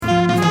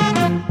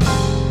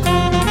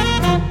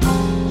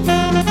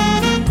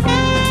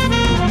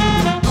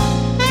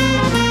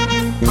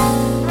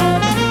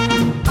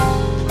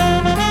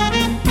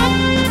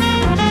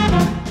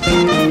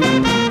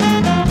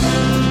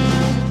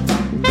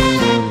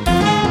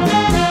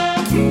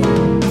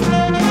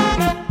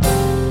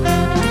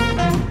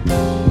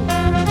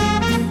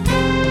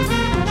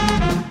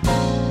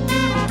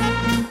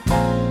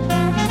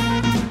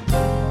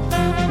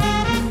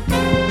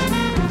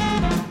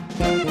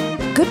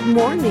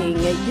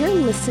morning. You're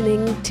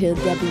listening to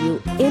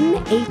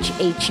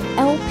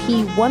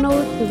WNHHLP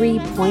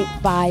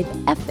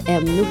 103.5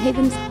 FM, New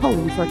Haven's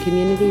home for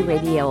community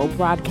radio,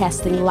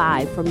 broadcasting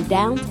live from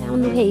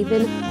downtown New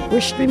Haven.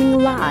 We're streaming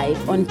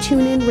live on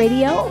TuneIn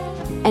Radio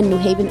and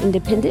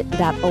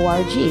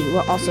newhavenindependent.org.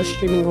 We're also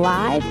streaming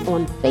live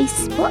on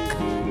Facebook.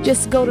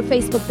 Just go to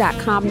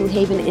facebook.com, New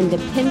Haven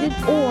Independent,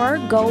 or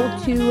go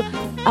to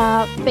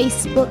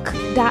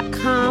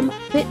facebook.com,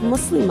 Fit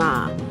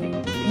Muslima.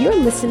 You're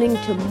listening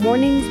to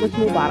Mornings with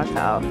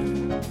Mubaraka,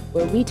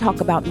 where we talk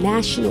about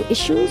national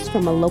issues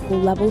from a local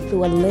level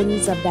through a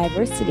lens of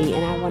diversity.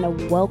 And I want to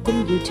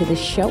welcome you to the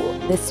show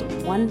this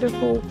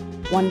wonderful,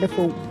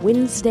 wonderful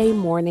Wednesday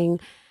morning.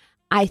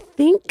 I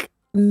think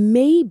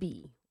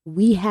maybe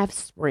we have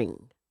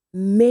spring.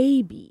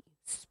 Maybe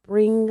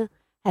spring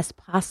has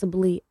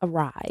possibly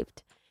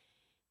arrived.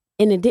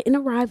 And it didn't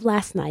arrive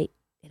last night.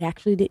 It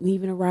actually didn't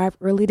even arrive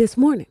early this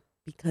morning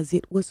because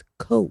it was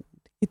cold.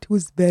 It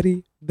was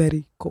very,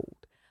 very cold.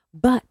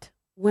 But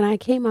when I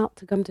came out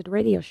to come to the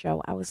radio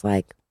show, I was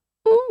like,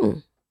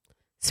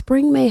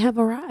 spring may have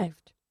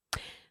arrived.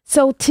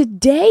 So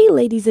today,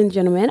 ladies and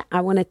gentlemen, I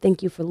want to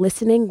thank you for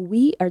listening.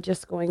 We are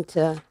just going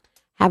to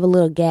have a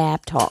little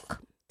gab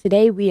talk.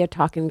 Today, we are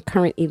talking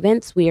current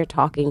events. We are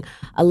talking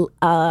a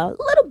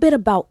little bit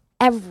about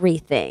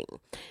everything.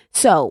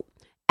 So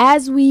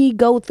as we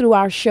go through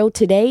our show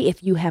today,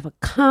 if you have a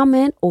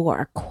comment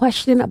or a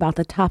question about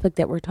the topic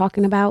that we're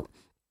talking about,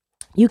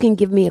 you can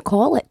give me a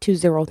call at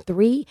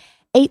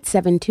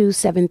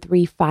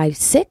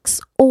 203-872-7356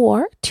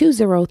 or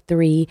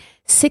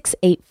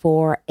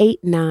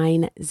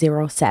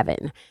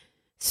 203-684-8907.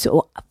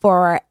 So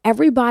for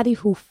everybody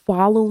who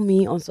follow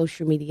me on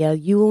social media,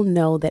 you will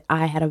know that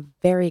I had a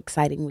very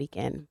exciting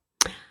weekend.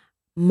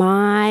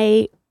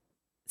 My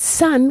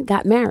son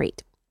got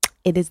married.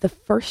 It is the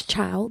first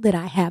child that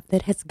I have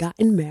that has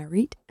gotten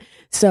married.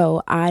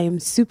 So I am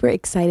super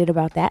excited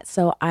about that.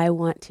 So I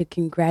want to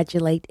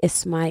congratulate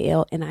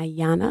Ismail and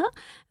Ayana,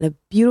 the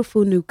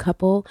beautiful new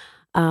couple,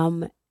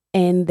 in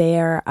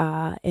their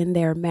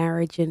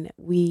marriage. And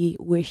we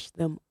wish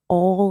them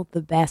all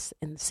the best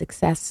and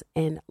success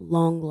and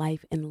long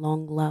life and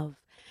long love.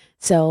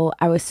 So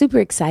I was super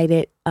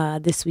excited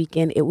this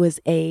weekend. It was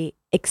a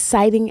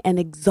exciting and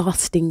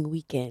exhausting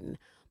weekend,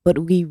 but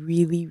we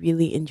really,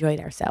 really enjoyed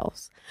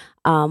ourselves.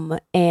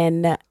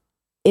 And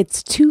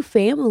it's two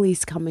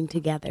families coming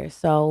together.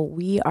 So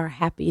we are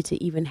happy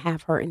to even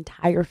have her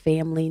entire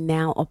family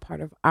now a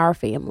part of our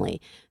family.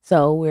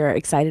 So we're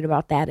excited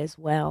about that as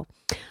well.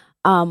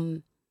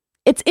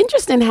 It's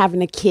interesting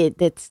having a kid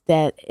that's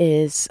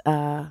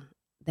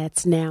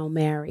now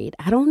married.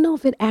 I don't know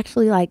if it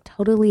actually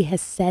totally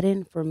has set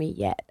in for me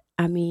yet.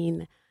 I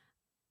mean,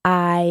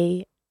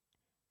 I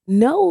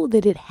know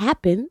that it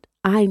happened.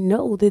 I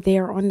know that they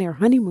are on their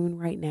honeymoon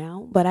right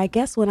now, but I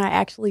guess when I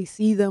actually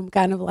see them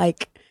kind of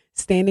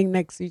standing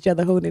next to each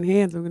other holding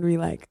hands, I'm going to be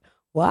like,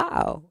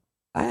 wow,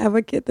 I have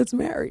a kid that's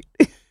married.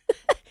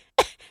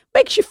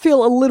 Makes you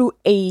feel a little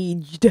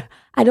aged.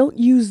 I don't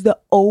use the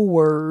O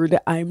word.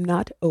 I'm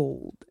not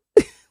old,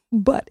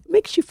 but it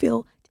makes you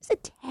feel just a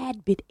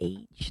tad bit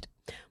aged,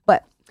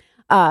 but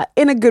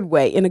in a good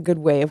way,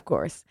 of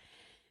course.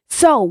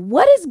 So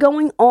what is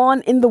going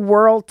on in the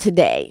world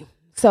today?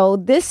 So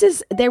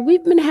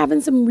we've been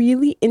having some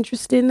really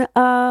interesting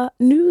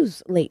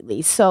news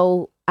lately.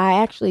 So I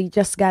actually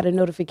just got a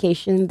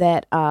notification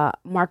that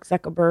Mark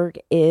Zuckerberg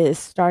is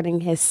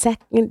starting his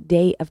second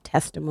day of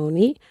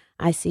testimony.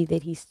 I see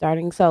that he's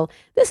starting. So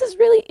this is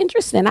really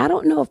interesting. I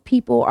don't know if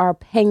people are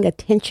paying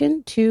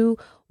attention to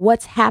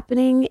what's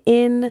happening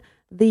in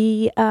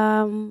the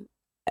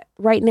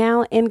right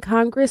now in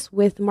Congress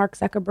with Mark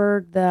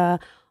Zuckerberg, the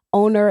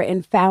owner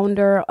and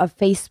founder of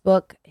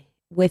Facebook,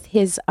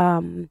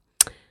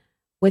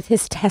 with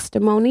his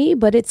testimony,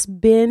 but it's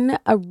been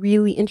a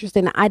really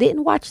interesting. I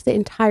didn't watch the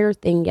entire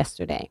thing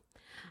yesterday.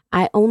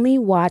 I only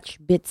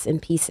watched bits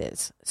and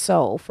pieces.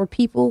 So for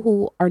people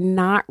who are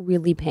not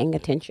really paying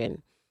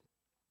attention,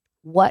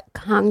 what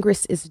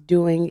Congress is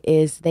doing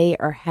is they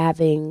are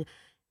having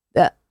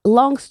the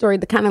long story,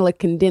 the kind of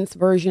condensed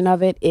version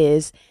of it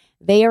is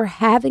they are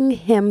having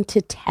him to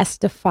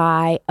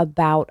testify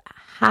about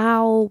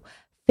how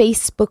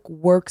Facebook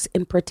works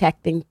in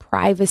protecting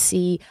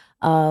privacy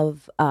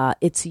of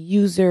its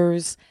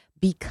users,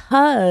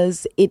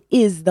 because it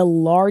is the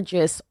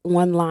largest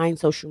online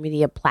social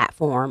media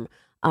platform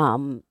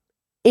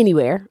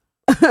anywhere.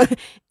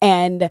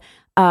 And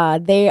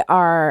they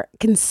are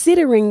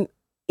considering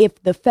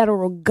if the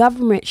federal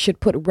government should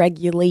put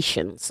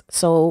regulations.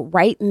 So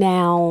right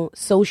now,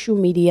 social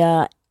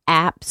media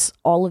apps,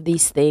 all of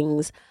these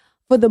things,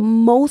 for the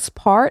most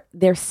part,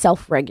 they're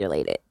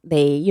self-regulated.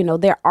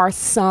 There are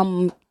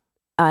some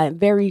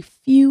very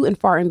few and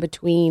far in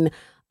between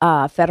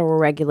federal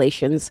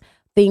regulations,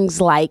 things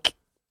like,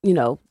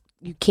 you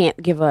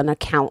can't give an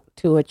account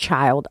to a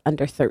child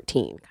under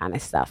 13 kind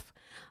of stuff.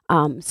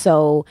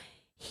 So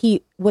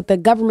what the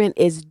government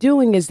is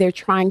doing is they're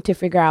trying to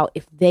figure out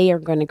if they are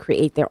going to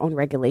create their own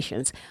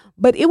regulations.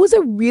 But it was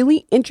a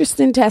really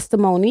interesting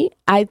testimony.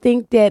 I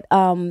think that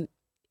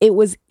it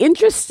was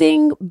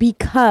interesting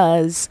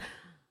because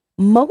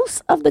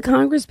most of the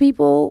Congress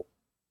people,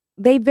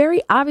 they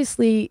very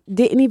obviously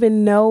didn't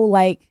even know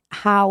like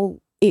how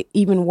it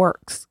even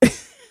works.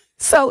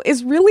 So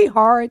it's really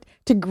hard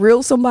to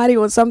grill somebody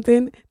on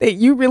something that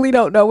you really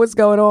don't know what's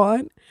going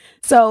on.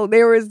 So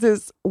there was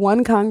this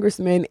one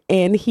congressman,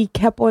 and he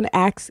kept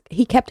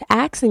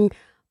asking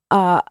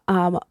Mark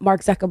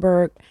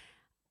Zuckerberg,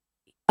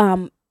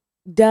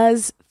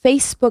 does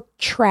Facebook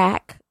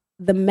track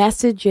the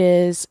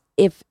messages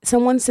if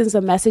someone sends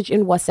a message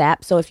in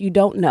WhatsApp? So if you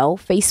don't know,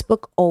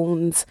 Facebook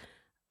owns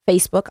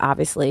Facebook,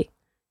 obviously.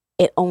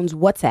 It owns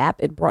WhatsApp.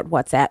 It brought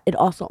WhatsApp. It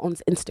also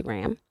owns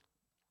Instagram.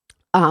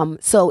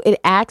 So it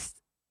asked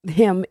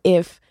him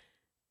if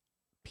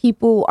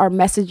people are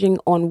messaging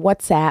on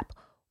WhatsApp,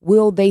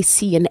 will they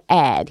see an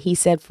ad? He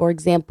said, for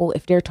example,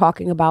 if they're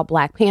talking about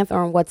Black Panther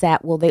on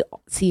WhatsApp, will they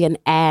see an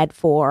ad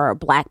for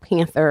Black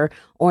Panther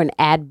or an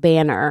ad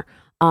banner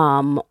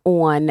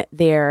on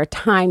their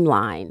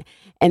timeline?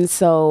 And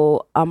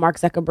so Mark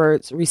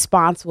Zuckerberg's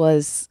response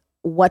was,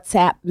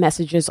 WhatsApp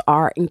messages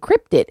are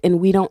encrypted, and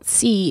we don't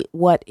see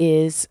what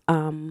people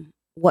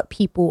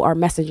are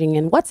messaging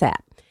in WhatsApp.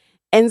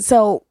 And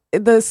so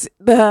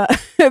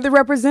the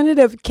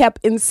representative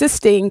kept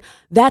insisting,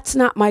 that's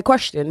not my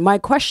question. My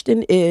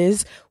question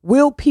is,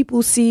 will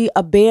people see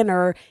a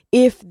banner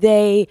if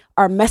they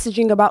are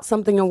messaging about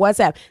something in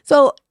WhatsApp?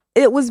 So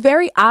it was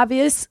very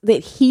obvious that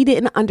he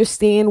didn't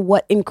understand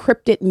what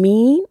encrypted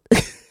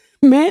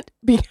meant,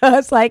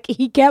 because like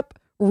he kept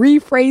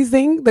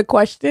rephrasing the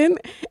question,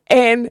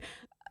 and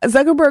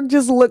Zuckerberg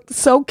just looked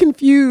so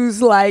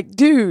confused, like,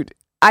 dude,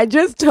 I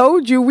just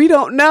told you we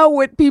don't know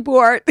what people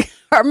are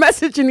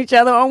messaging each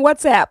other on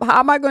WhatsApp. How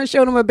am I going to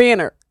show them a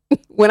banner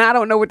when I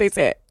don't know what they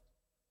said?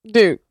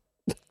 Dude.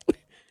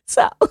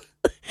 So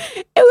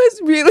it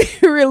was really,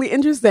 really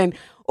interesting.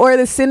 Or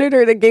the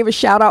senator that gave a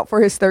shout out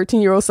for his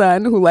 13-year-old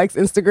son who likes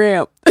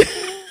Instagram.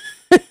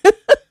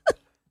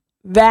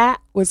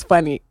 That was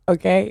funny.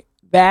 Okay.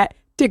 That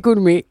tickled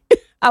me.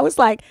 I was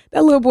like,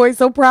 that little boy is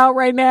so proud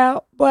right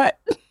now, but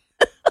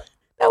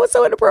that was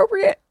so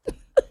inappropriate.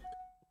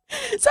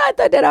 So I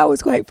thought that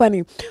was quite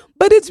funny.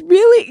 But it's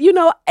really,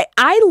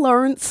 I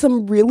learned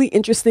some really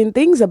interesting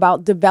things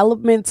about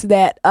developments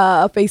that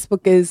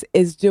Facebook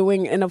is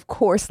doing. And of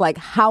course, like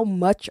how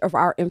much of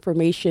our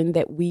information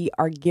that we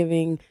are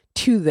giving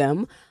to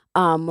them.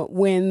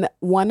 When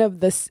one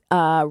of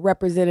the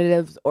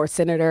representatives or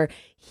senator,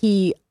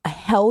 he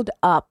held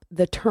up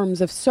the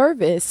terms of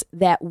service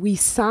that we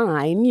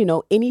sign,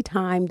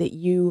 anytime that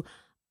you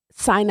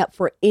sign up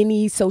for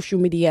any social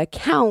media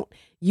account,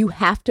 you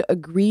have to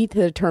agree to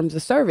the terms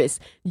of service.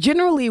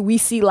 Generally, we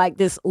see like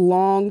this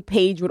long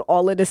page with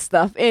all of this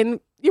stuff. And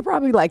you're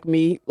probably like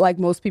me, like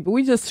most people.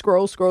 We just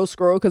scroll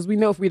because we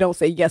know if we don't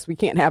say yes, we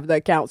can't have the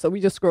account. So we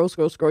just scroll.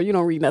 You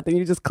don't read nothing.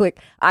 You just click,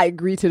 I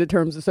agree to the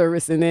terms of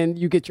service, and then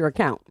you get your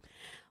account.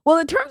 Well,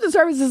 the terms of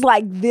service is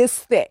like this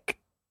thick.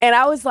 And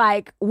I was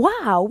like,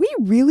 wow, we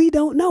really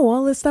don't know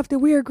all this stuff that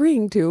we're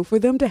agreeing to for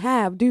them to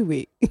have, do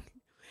we?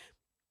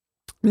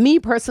 Me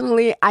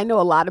personally, I know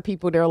a lot of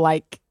people, they're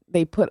like,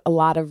 they put a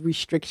lot of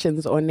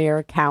restrictions on their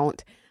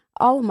account.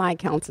 All of my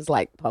accounts is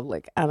like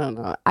public. I don't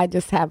know. I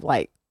just have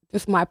like,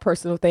 just my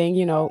personal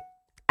thing,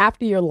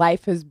 after your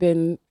life has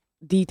been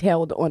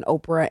detailed on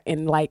Oprah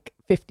and like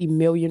 50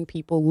 million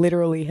people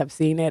literally have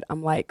seen it,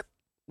 I'm like,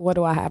 what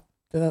do I have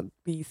to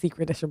be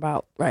secretish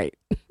about? Right.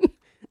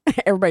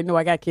 Everybody know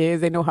I got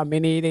kids. They know how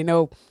many. They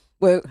know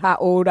how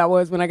old I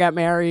was when I got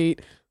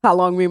married, how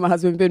long me and my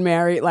husband been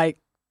married. Like,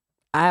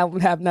 I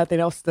don't have nothing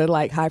else to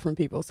like hide from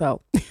people.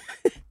 So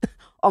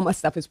all my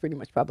stuff is pretty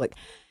much public.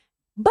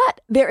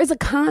 But there is a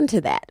con to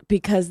that,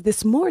 because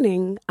this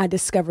morning I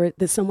discovered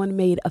that someone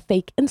made a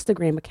fake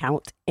Instagram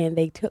account, and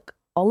they took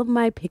all of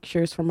my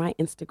pictures from my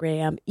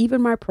Instagram,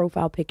 even my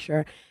profile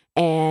picture,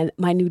 and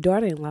my new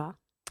daughter-in-law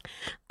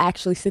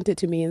actually sent it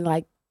to me and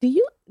like,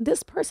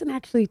 this person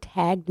actually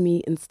tagged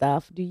me and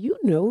stuff. Do you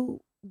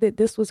know that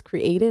this was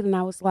created? And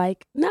I was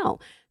like, no.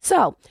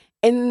 So,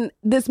 and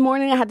this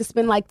morning I had to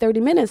spend like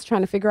 30 minutes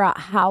trying to figure out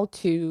how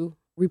to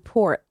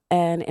report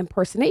an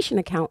impersonation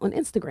account on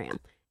Instagram.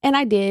 And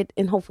I did,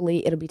 and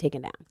hopefully it'll be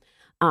taken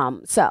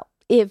down. So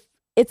if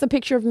it's a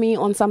picture of me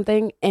on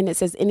something and it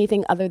says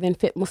anything other than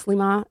Fit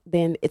Muslima,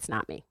 then it's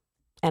not me.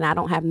 And I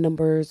don't have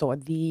numbers or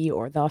the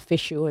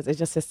official. It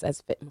just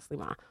says Fit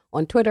Muslima.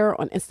 On Twitter,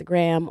 on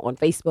Instagram, on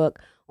Facebook,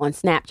 on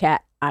Snapchat,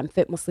 I'm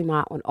Fit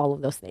Muslima on all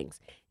of those things.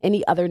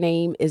 Any other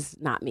name is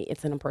not me.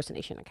 It's an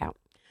impersonation account.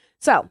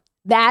 So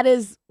that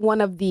is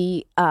one of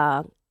the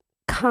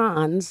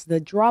cons, the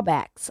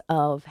drawbacks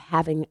of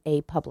having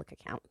a public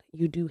account.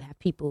 You do have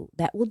people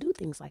that will do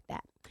things like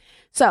that.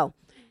 So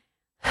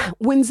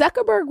when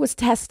Zuckerberg was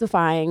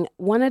testifying,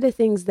 one of the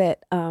things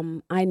that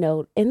I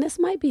know, and this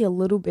might be a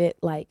little bit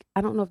like,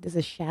 I don't know if this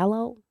is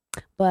shallow,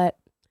 but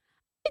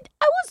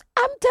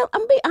I'm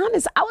I'm being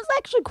honest. I was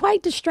actually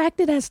quite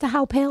distracted as to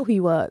how pale he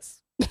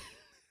was.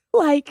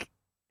 Like,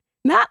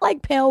 not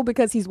like pale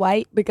because he's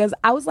white, because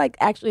I was like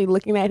actually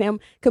looking at him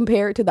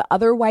compared to the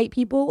other white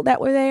people that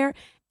were there.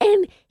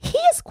 And he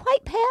is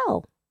quite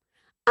pale.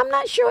 I'm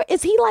not sure.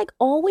 Is he like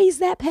always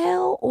that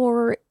pale,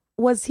 or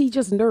was he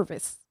just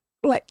nervous?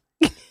 Like,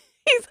 he's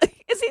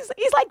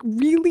like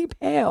really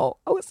pale.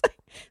 I was like,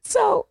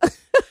 so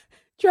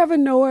Trevor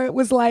Noah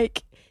was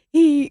like,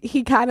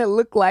 he kind of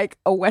looked like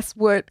a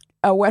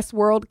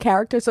Westworld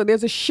character. So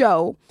there's a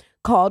show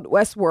called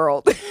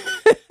Westworld,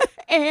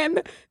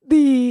 and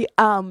they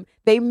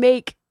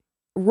make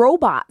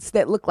robots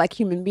that look like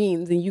human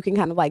beings, and you can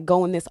kind of like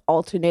go in this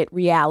alternate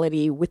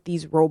reality with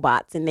these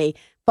robots, and they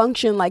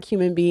function like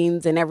human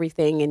beings and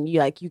everything, and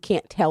you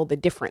can't tell the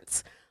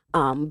difference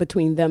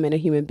between them and a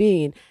human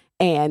being.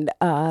 And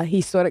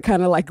he sort of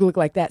kind of like looked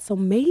like that. So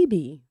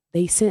maybe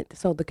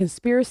so the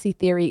conspiracy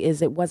theory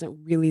is it wasn't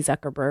really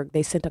Zuckerberg.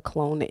 They sent a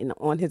clone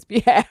on his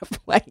behalf.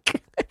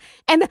 Like,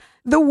 and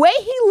the way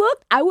he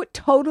looked, I would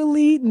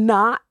totally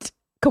not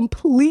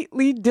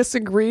completely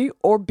disagree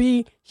or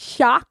be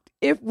shocked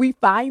if we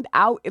find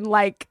out in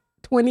like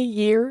 20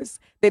 years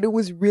that it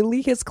was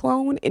really his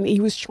clone and he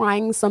was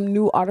trying some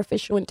new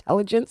artificial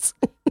intelligence.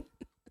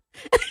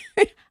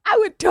 I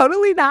would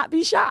totally not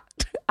be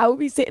shocked. I would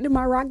be sitting in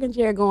my rocking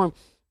chair going,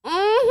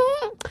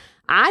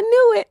 I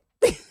knew it.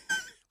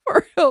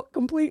 For real,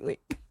 completely.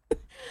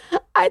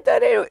 I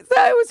thought it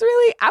was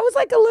really, I was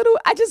like a little,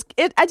 I just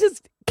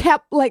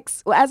kept like,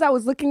 as I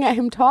was looking at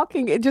him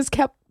talking, it just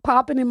kept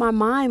popping in my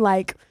mind.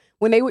 Like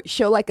when they would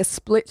show like a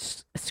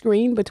split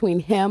screen between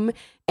him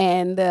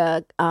and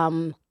the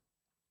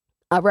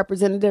a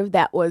representative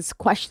that was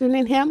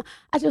questioning him,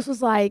 I just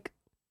was like,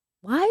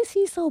 why is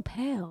he so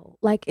pale?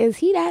 Like, is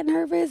he that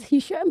nervous? He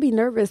shouldn't be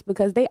nervous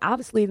because they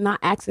obviously not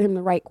asking him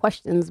the right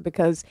questions,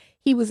 because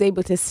he was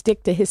able to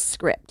stick to his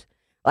script.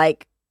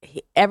 Like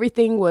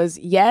everything was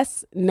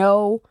yes,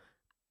 no,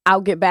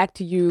 I'll get back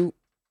to you.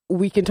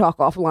 We can talk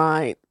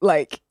offline.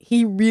 Like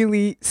he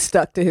really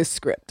stuck to his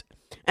script.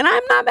 And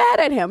I'm not mad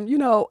at him. You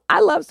know, I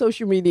love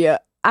social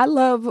media. I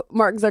love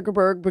Mark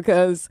Zuckerberg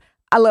because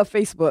I love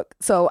Facebook.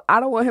 So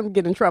I don't want him to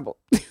get in trouble.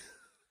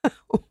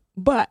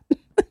 But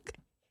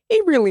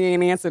he really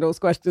ain't answer those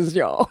questions,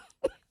 y'all.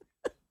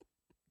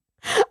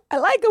 I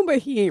like him, but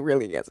he ain't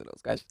really answer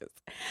those questions.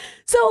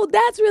 So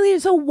that's really,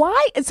 so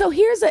why, so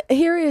here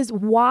is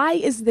why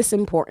is this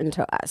important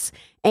to us?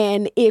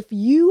 And if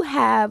you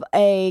have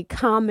a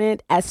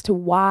comment as to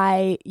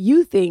why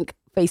you think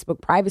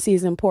Facebook privacy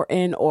is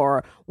important,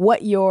 or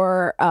what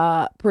your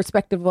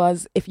perspective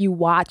was if you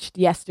watched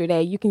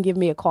yesterday, you can give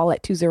me a call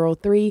at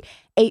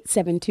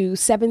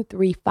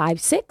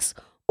 203-872-7356,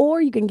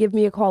 or you can give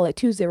me a call at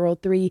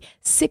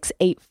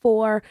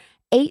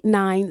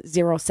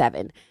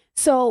 203-684-8907.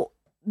 So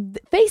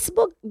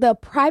Facebook, the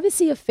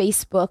privacy of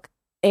Facebook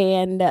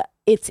and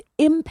its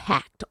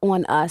impact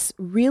on us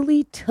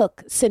really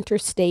took center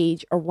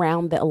stage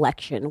around the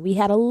election. We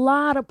had a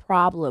lot of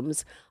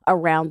problems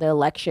around the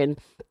election,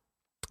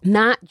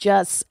 not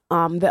just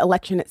the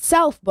election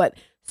itself, but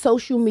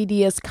social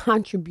media's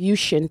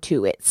contribution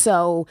to it.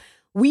 So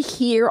we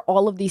hear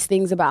all of these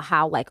things about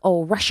how like,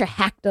 oh, Russia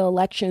hacked the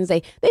elections.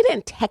 They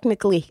didn't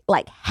technically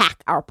like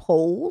hack our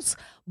polls,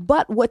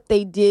 but what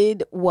they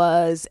did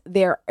was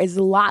there is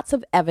lots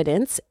of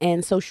evidence,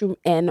 and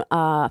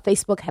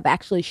Facebook have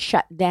actually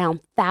shut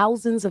down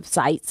thousands of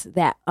sites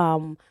that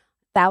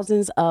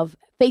thousands of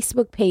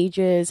Facebook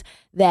pages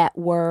that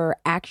were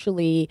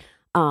actually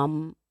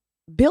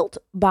built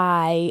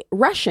by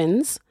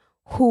Russians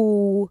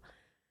who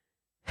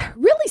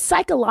really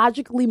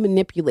psychologically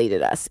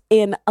manipulated us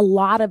in a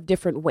lot of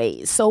different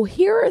ways. So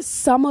here are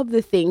some of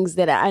the things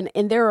that,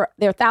 and there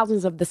are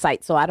thousands of the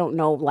sites, so I don't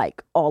know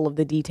like all of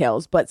the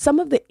details, but some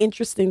of the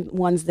interesting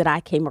ones that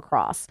I came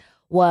across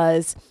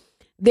was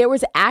there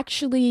was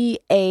actually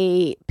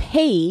a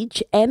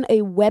page and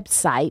a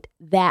website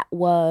that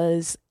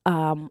was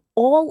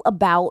all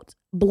about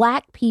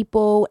Black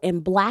people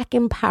and Black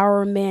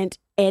empowerment,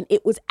 and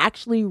it was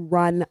actually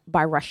run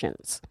by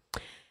Russians,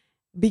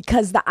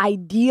 because the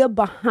idea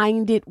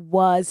behind it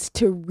was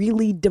to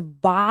really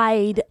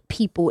divide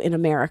people in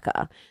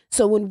America.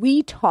 So when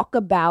we talk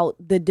about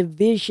the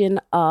division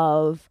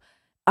of,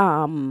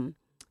 now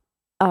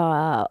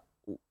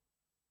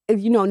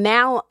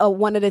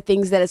one of the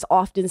things that is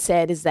often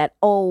said is that,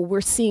 oh, we're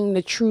seeing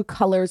the true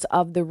colors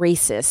of the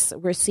racists.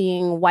 We're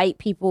seeing white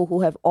people who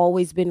have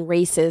always been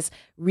racist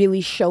really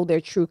show their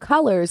true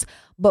colors.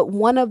 But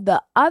one of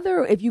the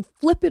other, if you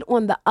flip it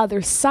on the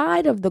other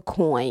side of the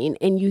coin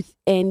and you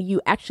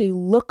actually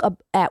look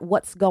up at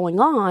what's going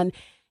on,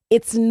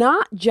 it's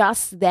not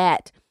just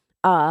that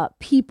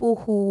people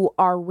who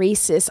are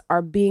racist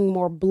are being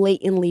more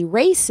blatantly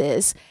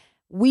racist.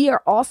 We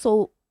are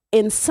also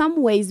in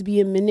some ways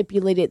being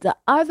manipulated the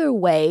other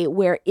way,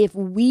 where if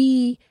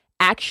we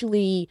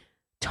actually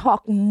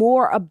talk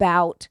more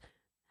about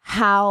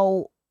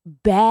how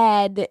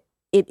bad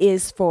it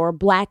is for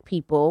Black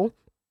people,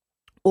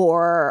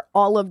 or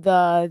all of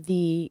the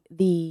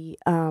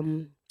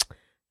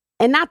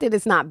and not that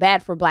it's not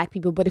bad for black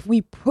people, but if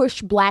we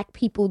push black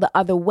people the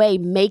other way,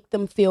 make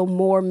them feel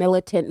more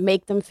militant,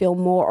 make them feel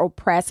more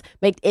oppressed,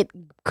 make it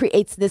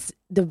creates this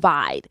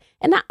divide.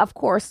 And not, of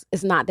course,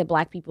 it's not that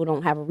black people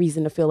don't have a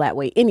reason to feel that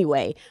way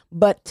anyway,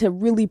 but to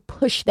really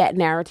push that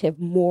narrative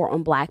more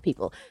on black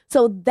people.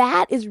 So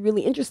that is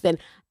really interesting.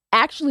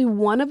 Actually,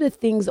 one of the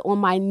things on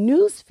my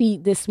news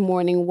feed this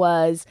morning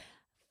was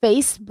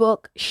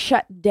Facebook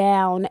shut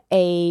down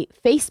a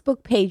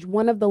Facebook page,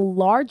 one of the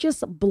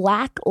largest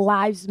Black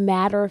Lives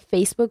Matter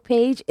Facebook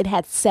page. It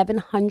had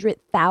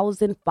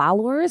 700,000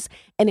 followers,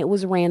 and it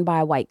was ran by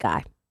a white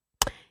guy.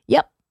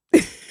 Yep.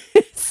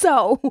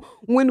 So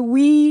when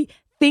we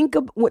think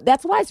of,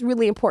 that's why it's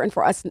really important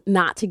for us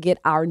not to get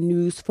our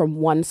news from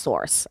one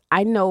source.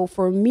 I know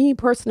for me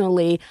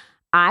personally,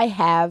 I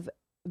have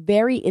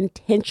very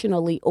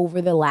intentionally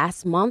over the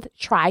last month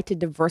tried to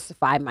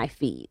diversify my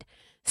feed.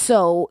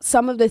 So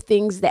some of the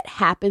things that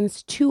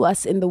happens to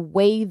us in the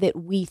way that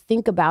we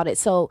think about it.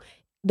 So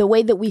the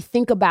way that we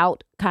think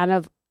about kind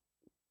of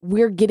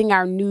we're getting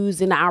our news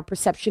and our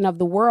perception of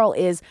the world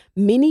is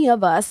many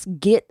of us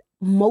get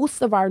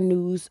most of our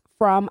news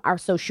from our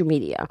social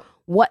media,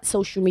 what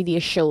social media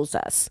shows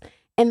us.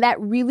 And that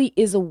really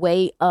is a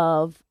way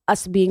of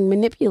us being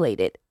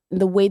manipulated,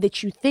 the way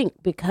that you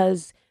think,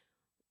 because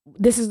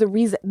this is the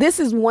reason. This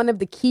is one of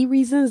the key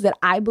reasons that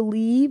I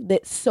believe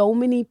that so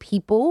many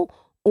people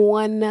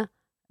on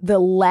the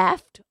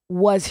left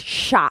was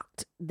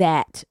shocked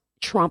that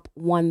Trump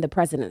won the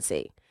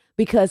presidency,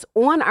 because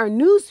on our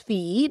news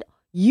feed,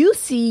 you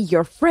see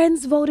your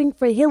friends voting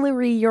for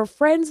Hillary, your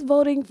friends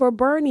voting for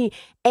Bernie,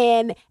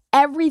 and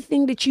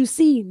everything that you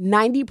see,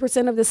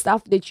 90% of the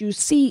stuff that you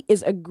see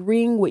is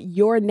agreeing with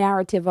your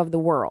narrative of the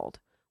world.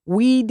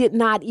 We did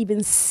not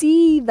even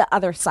see the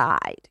other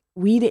side.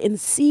 We didn't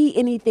see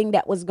anything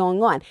that was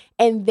going on.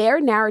 And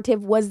their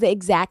narrative was the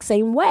exact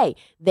same way.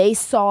 They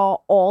saw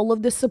all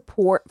of the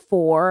support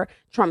for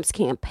Trump's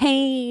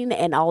campaign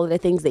and all of the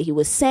things that he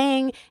was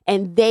saying,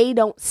 and they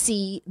don't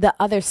see the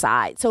other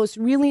side. So it's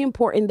really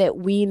important that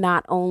we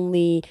not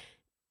only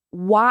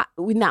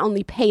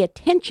pay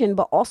attention,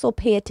 but also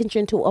pay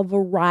attention to a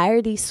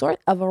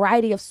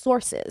variety of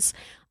sources.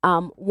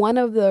 One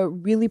of the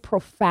really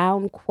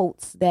profound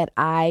quotes that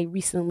I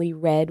recently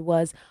read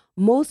was,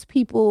 most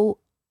people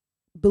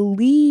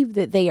believe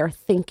that they are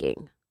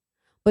thinking,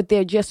 but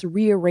they're just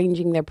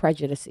rearranging their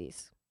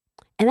prejudices.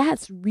 And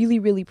that's really,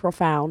 really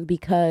profound,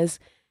 because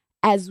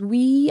as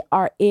we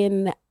are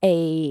in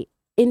a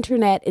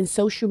internet and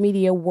social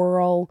media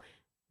world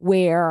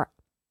where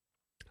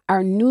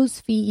our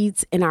news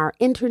feeds and our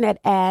internet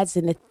ads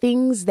and the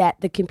things that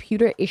the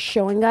computer is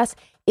showing us,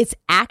 it's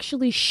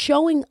actually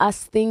showing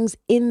us things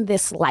in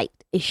this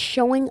light. It's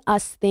showing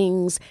us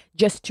things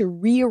just to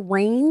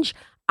rearrange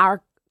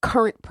our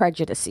current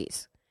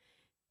prejudices.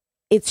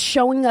 It's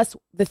showing us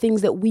the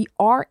things that we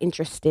are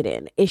interested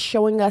in. It's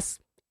showing us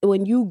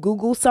when you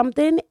Google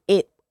something,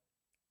 it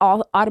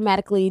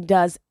automatically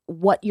does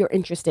what you're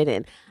interested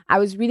in. I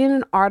was reading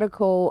an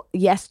article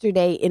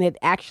yesterday, and it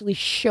actually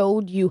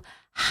showed you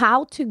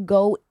how to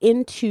go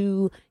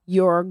into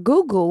your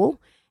Google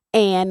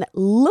and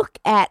look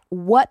at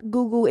what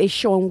Google is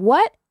showing.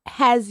 What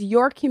has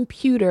your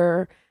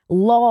computer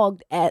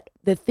logged at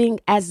the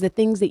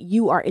things that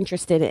you are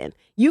interested in?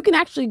 You can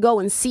actually go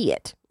and see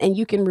it, and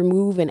you can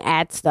remove and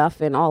add stuff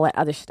and all that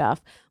other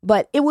stuff.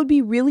 But it would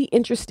be really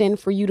interesting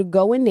for you to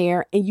go in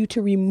there and you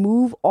to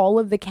remove all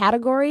of the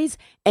categories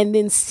and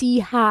then see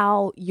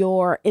how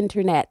your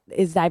internet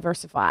is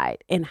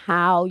diversified and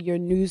how your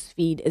news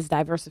feed is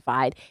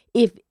diversified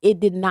if it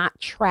did not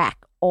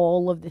track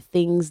all of the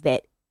things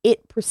that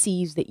it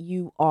perceives that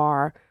you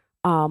are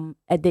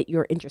that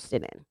you're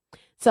interested in.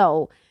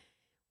 So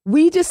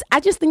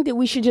I just think that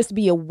we should just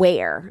be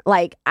aware.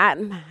 Like, I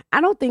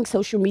don't think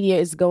social media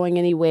is going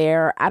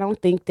anywhere. I don't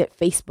think that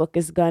Facebook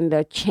is going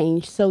to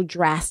change so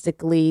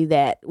drastically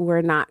that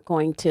we're not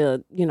going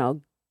to,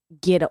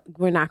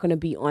 we're not going to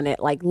be on it.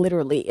 Like,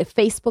 literally, if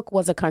Facebook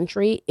was a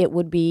country, it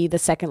would be the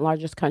second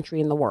largest country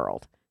in the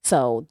world.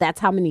 So that's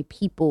how many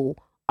people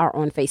are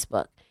on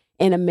Facebook.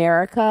 In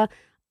America,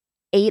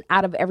 8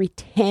 out of every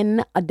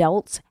 10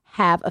 adults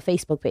have a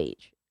Facebook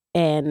page,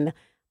 and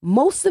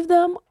most of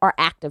them are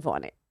active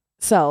on it.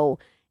 So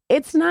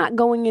it's not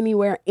going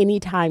anywhere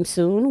anytime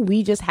soon.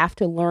 We just have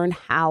to learn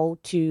how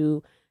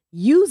to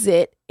use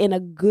it in a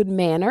good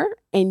manner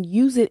and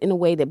use it in a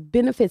way that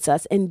benefits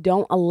us and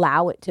don't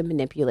allow it to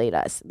manipulate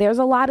us. There's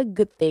a lot of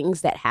good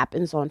things that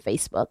happens on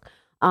Facebook.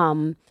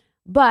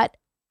 But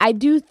I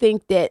do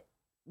think that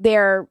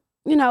I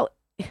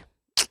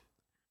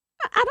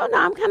don't know.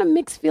 I'm kind of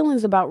mixed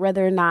feelings about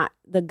whether or not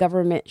the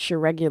government should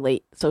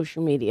regulate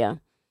social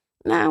media.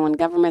 Now, when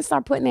governments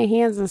start putting their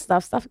hands and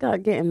stuff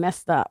got getting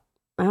messed up.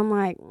 I'm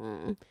like,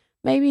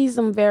 maybe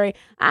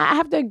I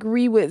have to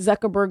agree with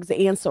Zuckerberg's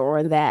answer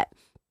on that.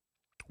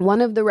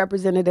 One of the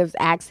representatives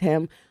asked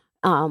him,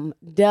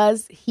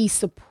 does he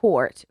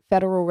support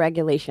federal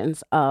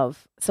regulations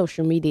of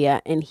social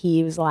media? And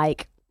he was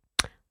like,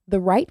 the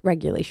right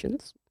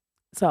regulations.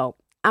 So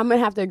I'm going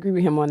to have to agree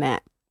with him on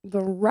that.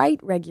 the right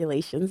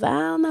regulations. I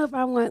don't know if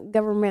I want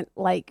government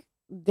like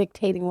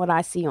dictating what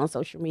I see on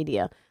social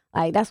media.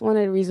 Like that's one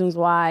of the reasons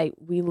why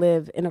we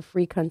live in a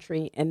free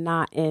country and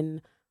not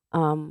in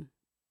um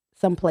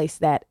some place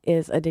that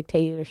is a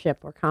dictatorship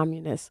or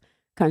communist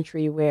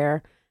country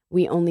where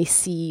we only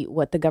see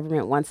what the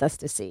government wants us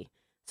to see.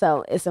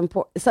 So it's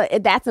important. So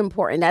that's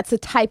important. That's a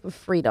type of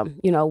freedom.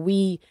 You know,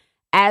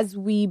 as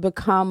we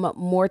become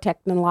more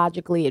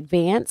technologically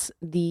advanced,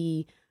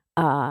 the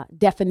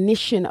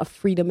definition of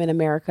freedom in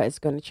America is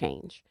going to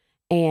change.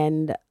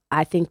 And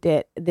I think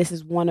that this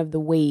is one of the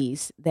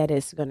ways that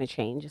it's going to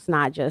change. It's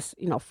not just,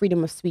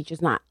 freedom of speech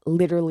is not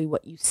literally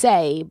what you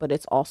say, but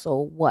it's also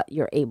what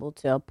you're able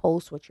to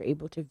post, what you're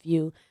able to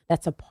view.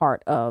 That's a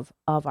part of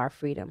our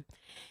freedom.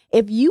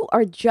 If you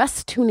are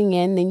just tuning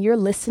in, then you're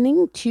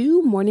listening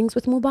to Mornings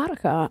with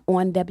Mubaraka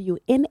on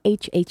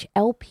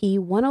WNHHLP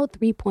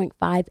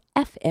 103.5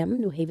 FM,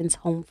 New Haven's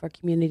home for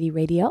community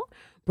radio,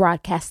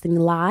 broadcasting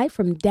live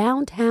from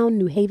downtown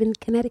New Haven,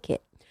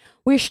 Connecticut.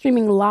 We're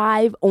streaming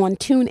live on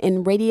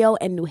TuneIn Radio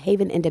and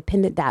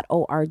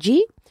newhavenindependent.org.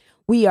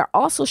 We are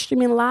also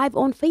streaming live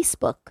on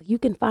Facebook. You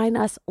can find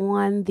us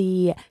on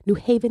the New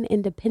Haven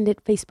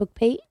Independent Facebook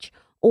page,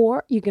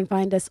 or you can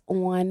find us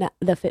on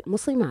the Fit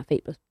Muslimah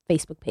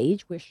Facebook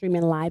page. We're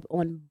streaming live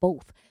on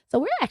both. So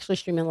we're actually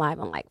streaming live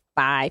on like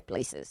 5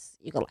 places.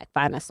 You can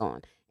find us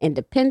on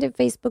Independent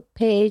Facebook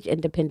page,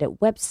 Independent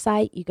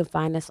website. You can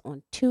find us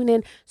on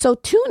TuneIn. So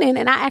TuneIn,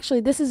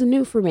 and this is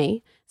new for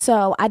me.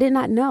 So I did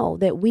not know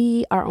that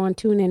we are on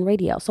TuneIn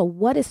Radio. So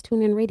what is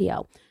TuneIn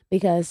Radio?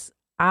 Because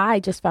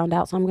I just found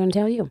out, so I'm going to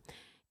tell you.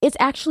 It's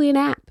actually an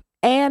app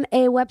and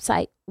a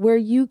website where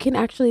you can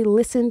actually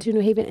listen to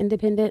New Haven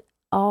Independent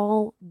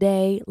all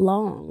day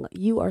long.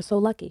 You are so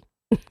lucky.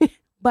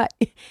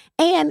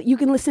 And you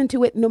can listen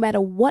to it no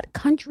matter what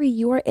country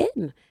you're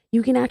in.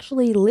 You can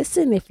actually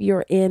listen if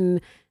you're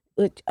in,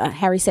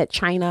 Harry said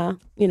China,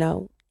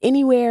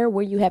 anywhere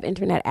where you have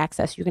internet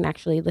access, you can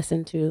actually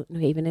listen to New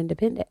Haven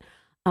Independent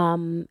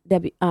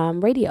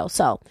radio.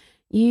 So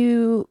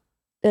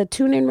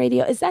TuneIn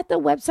Radio, is that the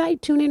website,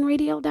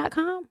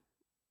 tuneinradio.com?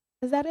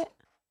 Is that it?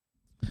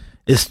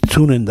 It's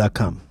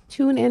tunein.com.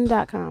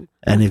 Tunein.com.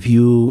 And if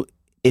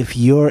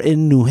you're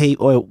in New Haven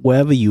or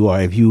wherever you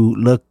are,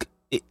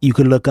 you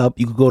can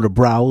go to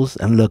browse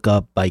and look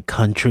up by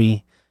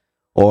country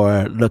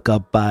or look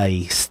up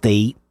by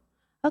state.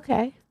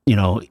 Okay.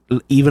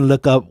 Even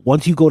look up,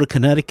 once you go to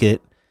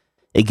Connecticut,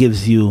 it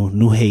gives you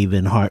New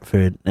Haven,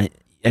 Hartford,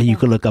 and you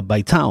can look up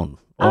by town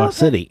or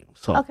city.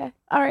 So okay.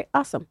 All right.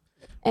 Awesome.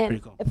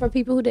 And cool. For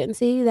people who didn't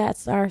see,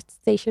 that's our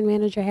station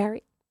manager,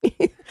 Harry.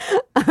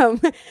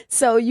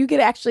 So you could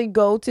actually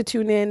go to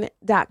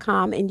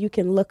tunein.com and you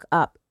can look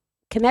up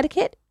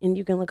Connecticut and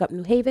you can look up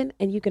New Haven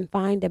and you can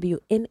find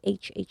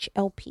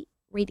WNHHLP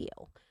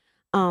radio.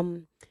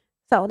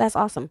 So that's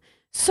awesome.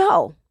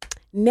 So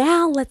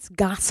now let's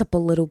gossip a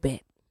little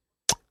bit.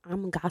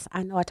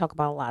 I know I talk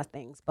about a lot of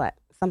things, but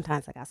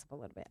sometimes I gossip a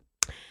little bit.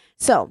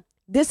 So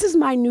this is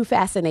my new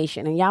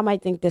fascination, and y'all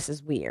might think this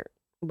is weird,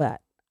 but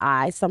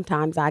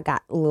sometimes I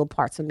got little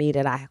parts of me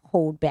that I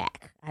hold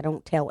back. I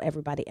don't tell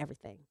everybody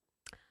everything.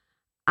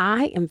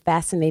 I am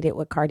fascinated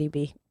with Cardi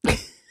B. I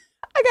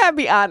gotta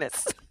be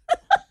honest.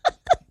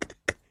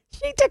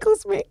 She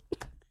tickles me.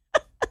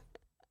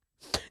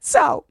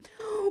 So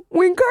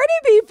when Cardi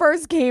B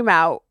first came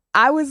out,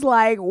 I was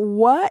like,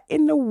 what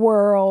in the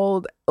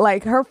world?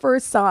 Like her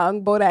first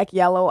song, Bodak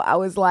Yellow, I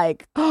was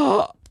like,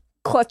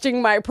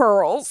 clutching my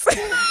pearls.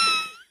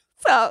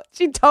 So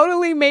she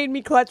totally made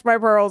me clutch my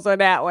pearls on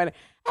that one.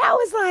 I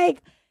was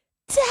like,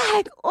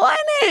 dag on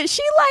it.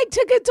 She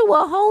took it to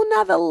a whole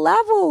nother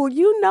level.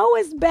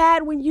 It's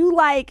bad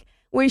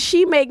when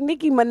she make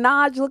Nicki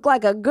Minaj look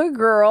like a good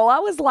girl. I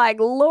was like,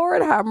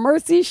 Lord have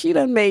mercy. She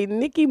done made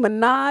Nicki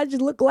Minaj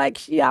look like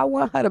I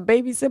want her to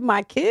babysit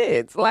my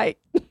kids. Like,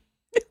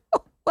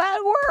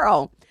 what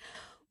world?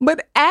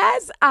 But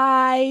as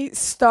I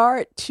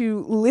start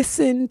to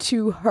listen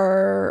to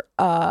her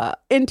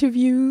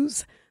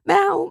interviews,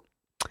 now,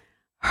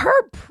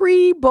 her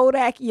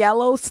pre-Bodak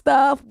Yellow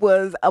stuff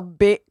was a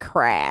bit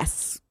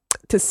crass,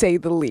 to say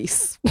the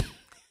least.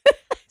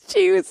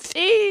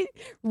 She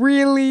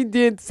really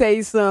did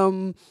say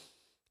some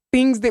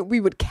things that we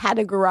would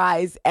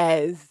categorize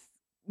as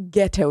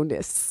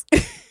ghetto-ness,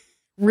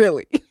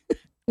 really,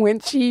 when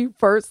she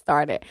first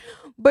started.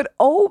 But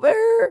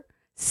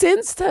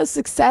since the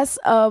success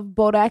of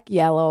Bodak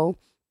Yellow,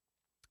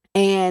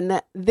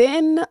 and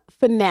then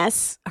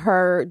Finesse,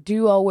 her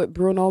duo with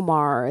Bruno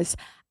Mars,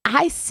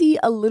 I see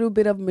a little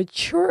bit of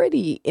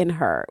maturity in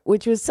her,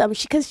 which was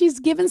because she's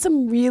given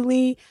some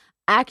really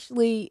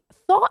actually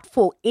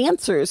thoughtful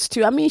answers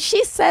to.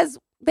 She says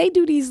they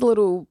do these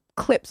little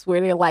clips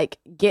where they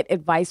get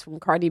advice from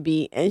Cardi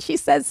B, and she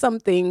says some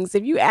things.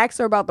 If you ask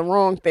her about the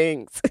wrong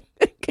things,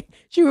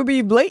 she would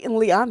be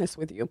blatantly honest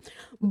with you.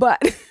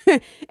 But,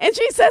 and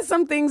she says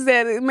some things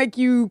that make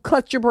you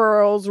clutch your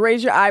pearls,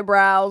 raise your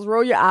eyebrows,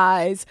 roll your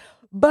eyes.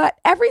 But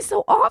every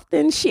so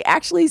often, she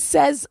actually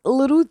says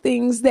little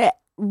things that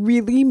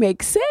really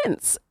make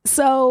sense.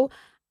 So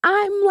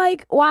I'm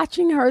like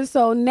watching her.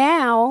 So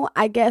now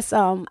I guess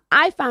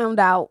I found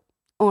out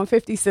on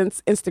 50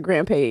 Cent's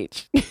Instagram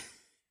page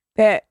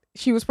that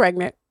she was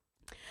pregnant.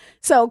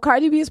 So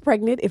Cardi B is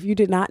pregnant, if you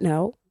did not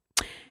know.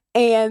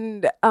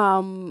 And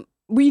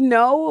we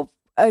know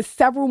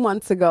several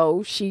months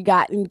ago she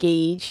got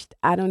engaged.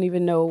 I don't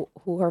even know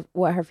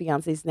what her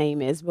fiance's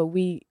name is, but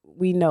we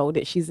know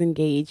that she's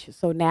engaged.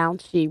 So now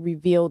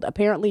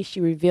apparently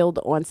she revealed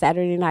on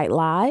Saturday Night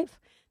Live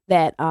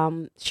that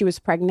she was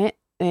pregnant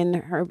in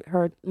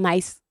her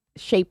nice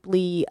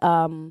shapely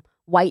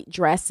white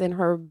dress and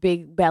her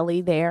big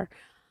belly there.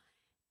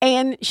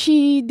 And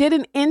she did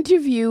an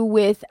interview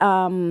with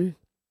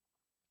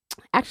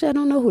actually, I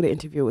don't know who the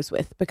interview was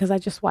with because I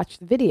just watched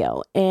the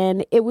video.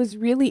 And it was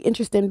really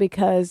interesting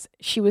because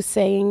she was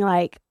saying,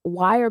 like,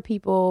 why are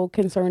people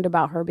concerned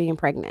about her being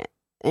pregnant?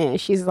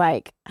 And she's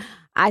like,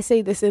 I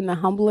say this in the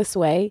humblest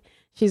way.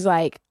 She's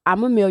like,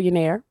 I'm a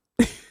millionaire.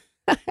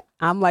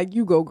 I'm like,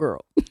 you go,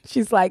 girl.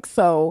 She's like,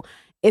 so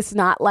it's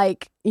not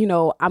like,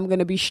 I'm going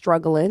to be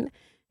struggling.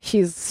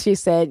 She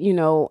said,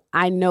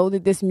 I know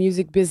that this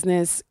music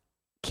business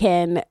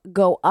can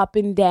go up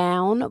and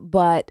down,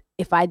 but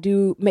if I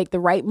do make the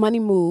right money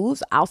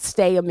moves, I'll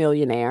stay a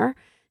millionaire.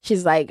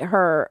 She's like,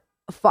 and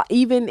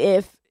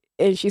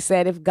she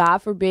said, if God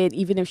forbid,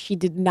 even if she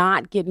did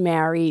not get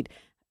married,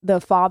 the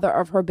father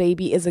of her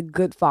baby is a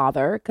good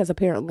father, because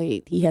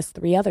apparently he has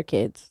 3 other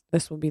kids.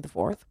 This will be the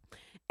 4th.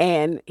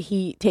 And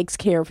he takes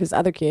care of his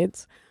other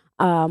kids.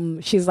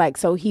 She's like,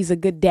 so he's a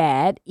good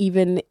dad,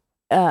 even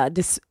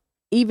if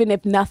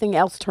nothing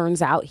else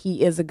turns out,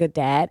 he is a good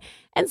dad.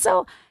 And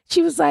so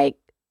she was like,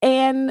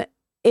 and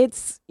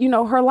it's,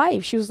 her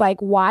life. She was like,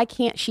 why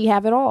can't she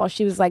have it all?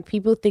 She was like,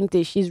 people think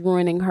that she's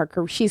ruining her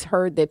career. She's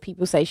heard that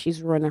people say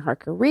she's ruining her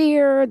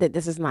career, that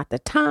this is not the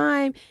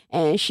time.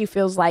 And she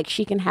feels like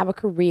she can have a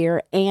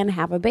career and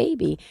have a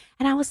baby.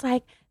 And I was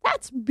like,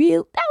 that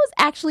was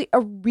actually a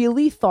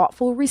really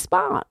thoughtful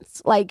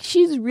response. Like,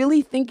 she's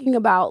really thinking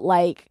about,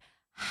 like,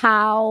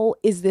 how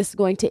is this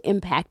going to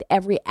impact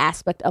every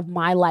aspect of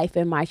my life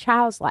and my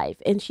child's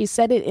life? And she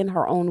said it in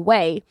her own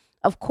way.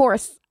 Of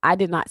course, I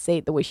did not say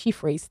it the way she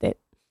phrased it.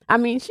 I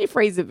mean, she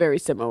phrased it very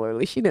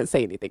similarly. She didn't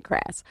say anything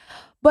crass.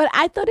 But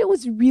I thought it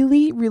was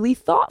really, really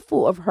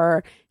thoughtful of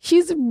her.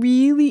 She's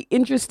really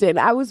interested.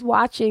 I was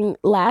watching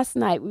last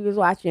night. We was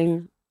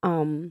watching,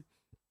 I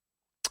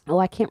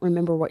can't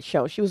remember what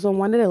show. She was on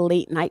one of the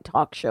late night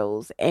talk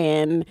shows.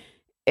 And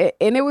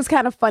it was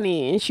kind of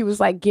funny. And she was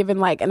like giving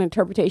like an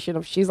interpretation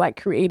of, she's like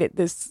created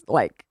this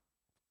like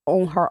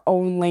on her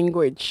own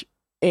language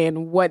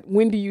and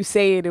when do you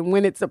say it and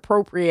when it's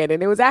appropriate.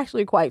 And it was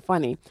actually quite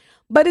funny.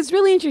 But it's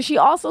really interesting. She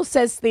also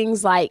says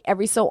things like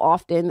every so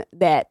often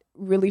that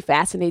really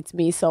fascinates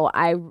me. So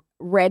I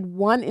read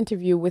one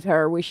interview with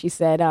her where she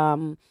said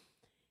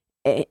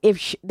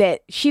that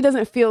she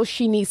doesn't feel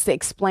she needs to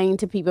explain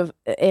to people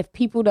if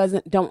people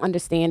don't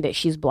understand that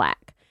she's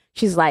Black.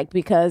 She's like,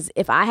 because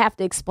if I have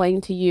to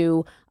explain to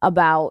you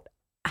about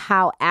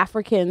how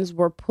Africans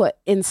were put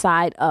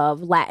inside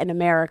of Latin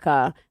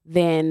America,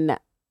 then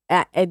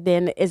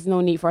there's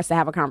no need for us to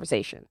have a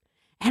conversation.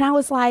 And I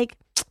was like,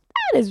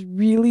 that is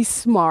really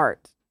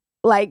smart.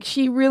 Like,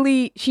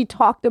 she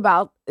talked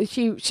about,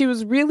 she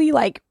was really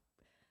like,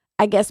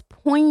 I guess,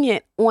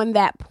 poignant on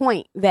that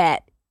point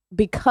that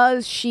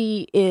because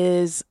she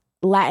is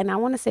Latin, I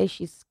want to say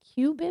she's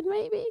Cuban,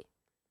 maybe.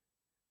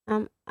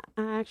 I'm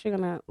actually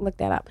going to look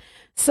that up.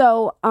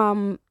 So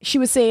she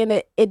was saying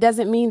that it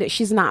doesn't mean that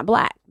she's not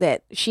Black,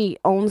 that she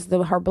owns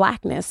her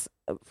Blackness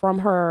from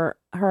her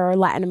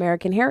Latin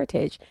American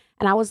heritage.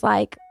 And I was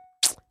like,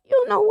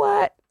 you know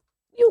what?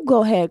 You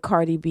go ahead,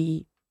 Cardi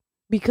B,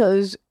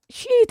 because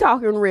she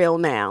talking real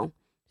now.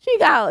 She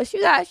got a little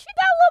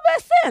bit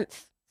of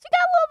sense.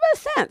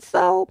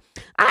 So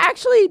I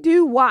actually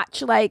do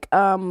watch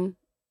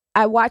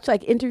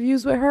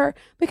interviews with her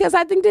because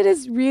I think that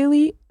is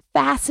really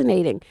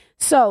fascinating.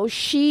 So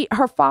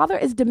her father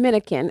is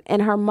Dominican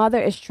and her mother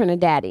is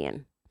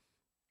Trinidadian.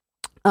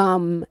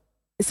 So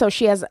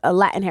she has a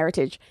Latin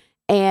heritage,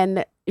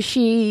 and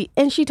she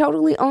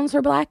totally owns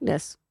her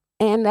Blackness.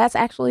 And that's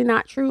actually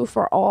not true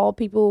for all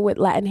people with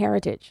Latin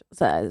heritage.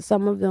 So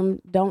some of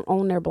them don't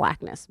own their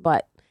Blackness,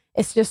 but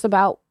it's just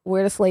about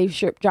where the slave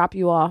ship drop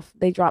you off.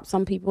 They drop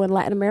some people in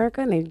Latin America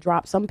and they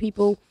drop some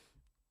people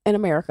in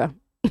America.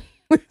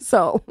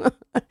 So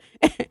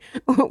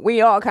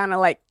we all kind of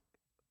like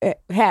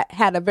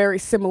had a very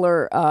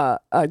similar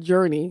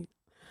journey.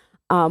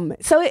 So I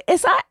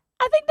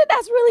think that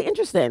that's really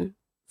interesting.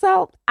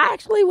 So I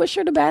actually wish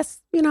her the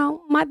best.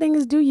 My thing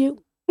is do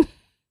you.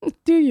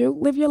 Do you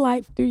live your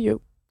life? Do you?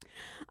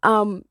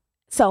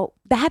 So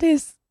that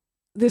is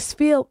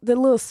the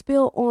little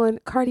spill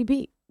on Cardi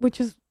B, which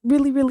is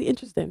really, really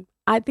interesting.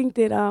 I think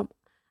that I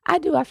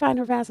find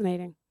her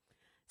fascinating.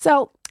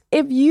 So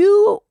if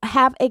you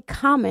have a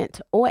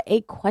comment or a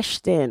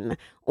question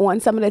on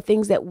some of the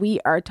things that we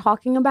are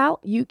talking about,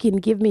 you can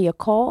give me a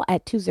call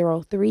at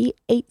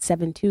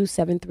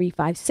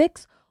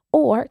 203-872-7356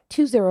 or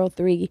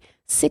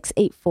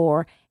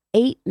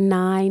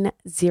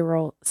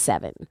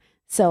 203-684-8907.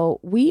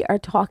 So we are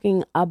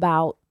talking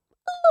about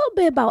a little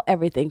bit about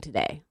everything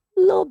today. A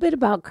little bit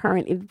about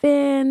current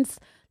events,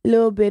 a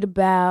little bit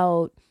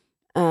about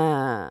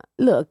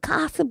little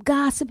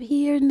gossip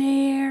here and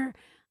there.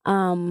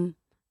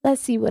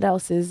 Let's see what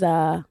else is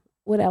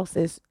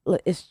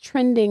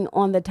trending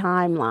on the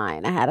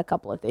timeline. I had a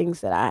couple of things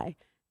that I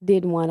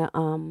did want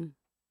to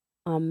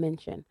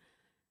mention.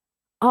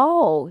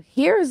 Oh,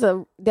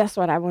 that's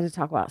what I want to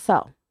talk about.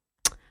 So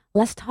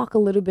let's talk a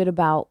little bit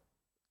about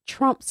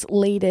Trump's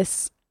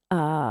latest,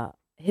 I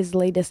guess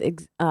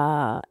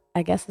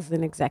it's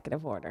an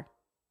executive order,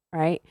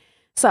 right?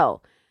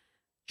 So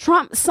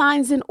Trump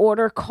signs an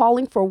order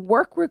calling for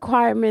work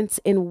requirements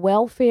in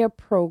welfare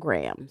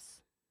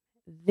programs.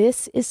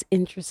 This is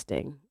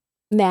interesting.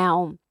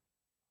 Now,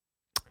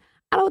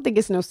 I don't think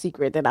it's no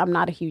secret that I'm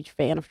not a huge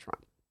fan of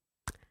Trump.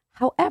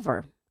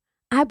 However,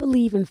 I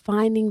believe in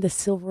finding the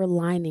silver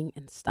lining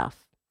and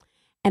stuff.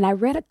 And I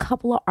read a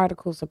couple of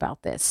articles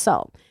about this.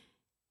 So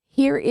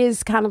here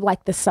is kind of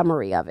like the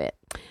summary of it.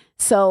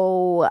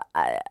 So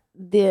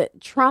the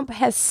Trump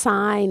has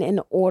signed an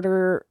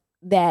order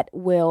that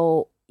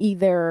will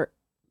either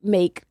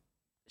make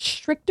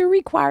stricter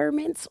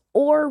requirements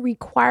or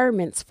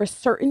requirements for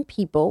certain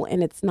people,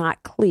 and it's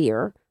not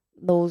clear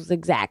those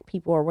exact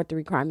people or what the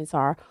requirements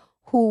are,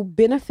 who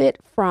benefit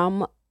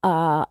from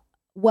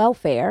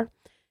welfare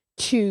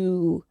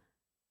to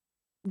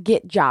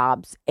get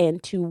jobs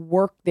and to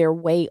work their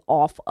way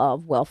off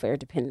of welfare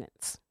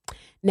dependence.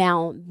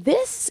 Now,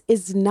 this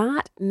is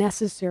not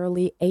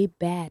necessarily a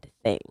bad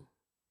thing.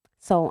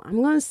 So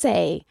I'm going to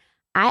say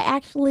I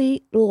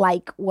actually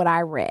like what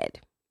I read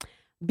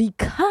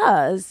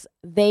because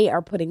they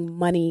are putting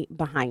money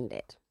behind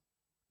it.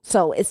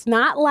 So it's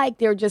not like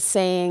they're just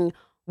saying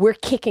we're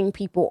kicking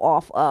people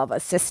off of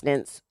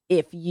assistance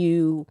if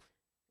you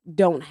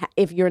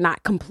if you're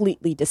not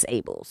completely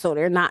disabled. So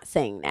they're not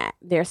saying that.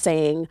 They're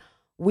saying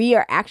we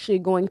are actually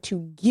going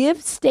to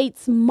give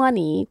states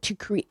money to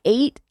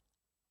create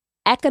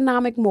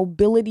economic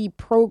mobility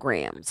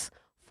programs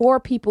for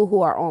people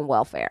who are on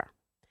welfare.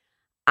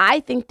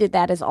 I think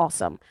that is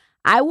awesome.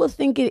 I will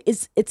think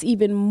it's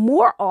even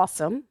more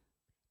awesome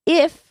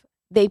if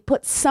they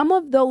put some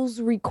of those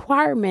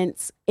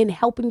requirements in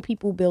helping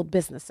people build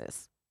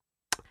businesses.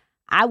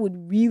 I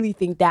would really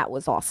think that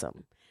was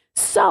awesome.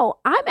 So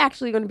I'm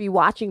actually going to be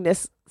watching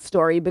this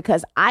story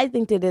because I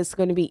think that it's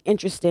going to be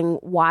interesting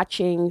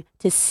watching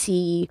to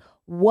see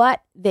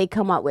what they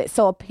come up with.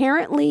 So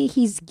apparently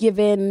he's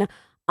given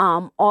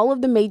all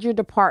of the major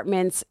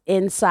departments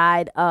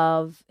inside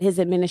of his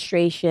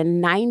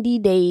administration 90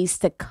 days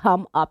to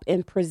come up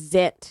and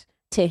present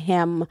to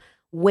him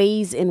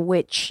ways in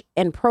which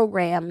and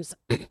programs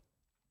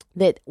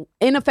that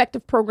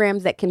ineffective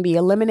programs that can be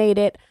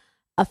eliminated,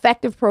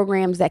 effective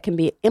programs that can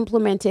be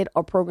implemented,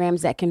 or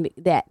programs that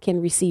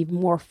can receive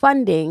more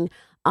funding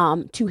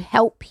to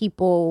help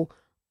people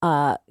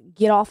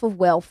get off of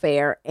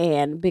welfare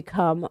and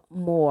become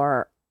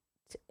more,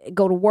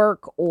 go to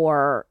work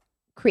or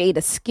create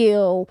a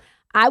skill.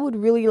 I would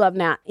really love,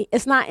 now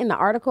it's not in the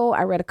article.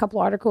 I read a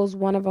couple articles.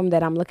 One of them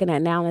that I'm looking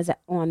at now is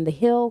on the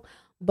Hill,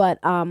 but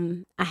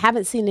I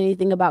haven't seen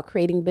anything about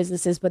creating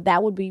businesses, but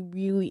that would be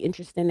really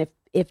interesting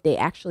if they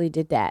actually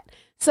did that.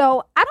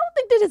 So I don't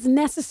think that it's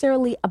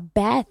necessarily a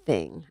bad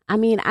thing. I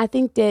mean, I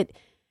think that,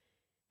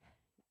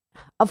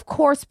 of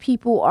course,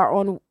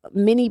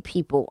 many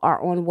people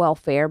are on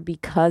welfare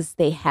because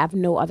they have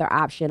no other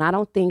option. I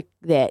don't think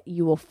that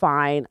you will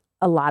find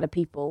a lot of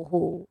people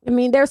who, I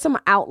mean, there's some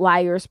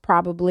outliers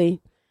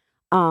probably,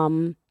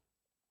 but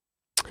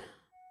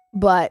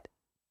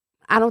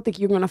I don't think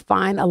you're going to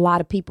find a lot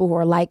of people who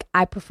are like,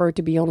 I prefer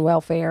to be on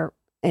welfare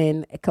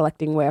and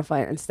collecting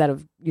welfare instead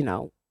of,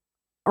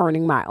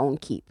 earning my own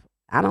keep.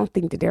 I don't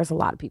think that there's a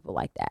lot of people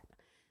like that.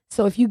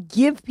 So if you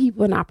give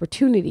people an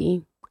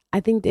opportunity, I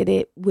think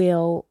that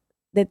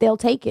they'll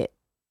take it.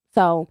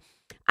 So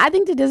I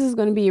think that this is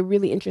going to be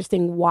really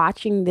interesting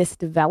watching this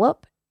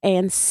develop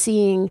and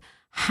seeing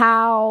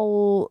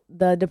how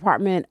the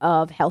Department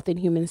of Health and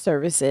Human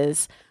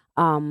Services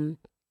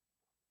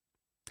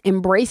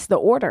embrace the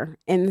order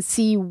and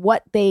see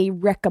what they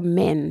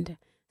recommend.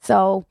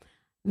 So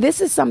this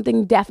is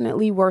something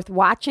definitely worth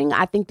watching.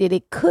 I think that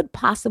it could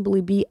possibly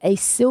be a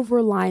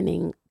silver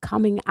lining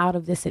coming out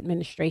of this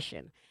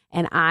administration.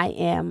 And I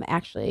am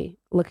actually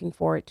looking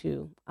forward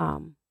to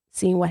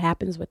seeing what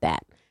happens with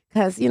that.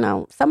 Because,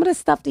 some of the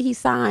stuff that he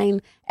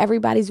signed,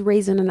 everybody's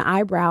raising an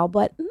eyebrow,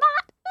 but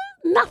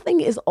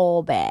nothing is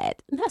all bad.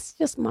 And that's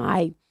just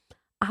my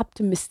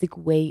optimistic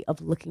way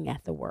of looking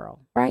at the world,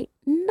 right?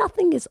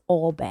 Nothing is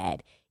all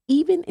bad.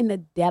 Even in the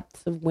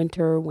depths of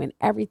winter, when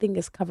everything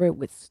is covered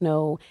with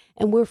snow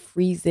and we're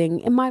freezing,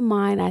 in my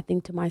mind, I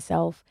think to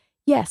myself,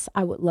 yes,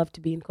 I would love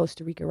to be in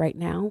Costa Rica right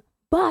now,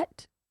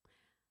 but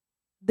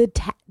the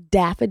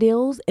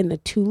daffodils and the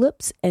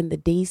tulips and the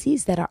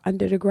daisies that are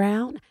under the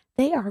ground,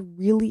 they are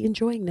really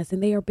enjoying this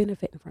and they are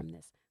benefiting from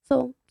this.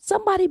 So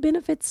somebody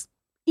benefits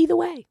either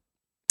way.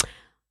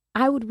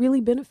 I would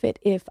really benefit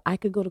if I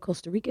could go to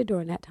Costa Rica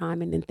during that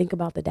time and then think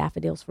about the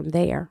daffodils from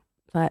there.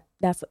 but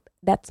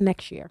that's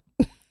next year.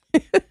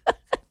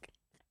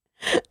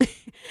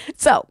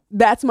 So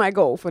that's my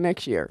goal for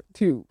next year,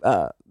 to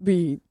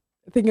be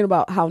thinking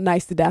about how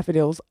nice the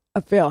daffodils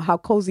feel, how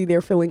cozy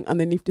they're feeling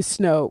underneath the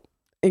snow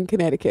in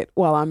Connecticut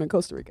while I'm in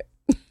Costa Rica.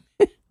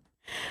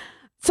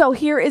 So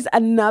here is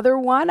another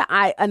one.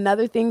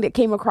 Another thing that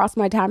came across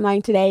my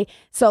timeline today.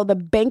 So the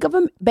Bank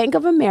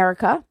of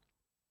America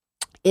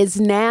is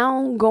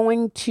now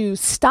going to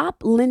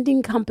stop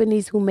lending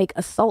companies who make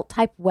assault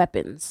type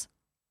weapons,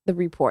 the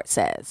report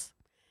says.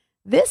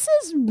 This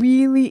is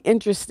really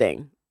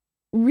interesting.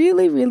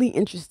 Really, really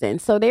interesting.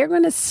 So they're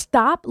going to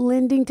stop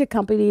lending to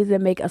companies that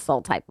make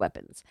assault type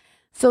weapons.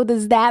 So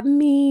does that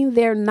mean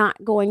they're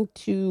not going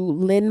to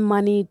lend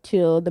money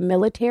to the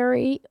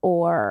military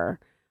or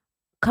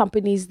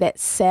companies that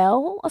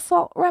sell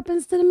assault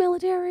weapons to the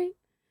military?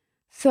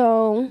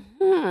 So,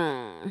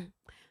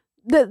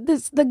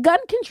 the gun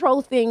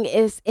control thing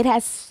it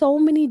has so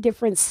many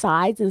different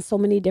sides and so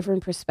many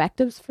different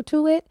perspectives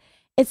to it.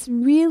 It's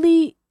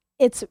really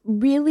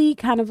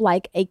kind of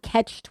like a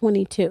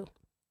catch-22.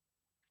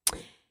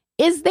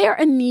 Is there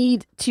a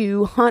need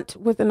to hunt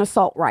with an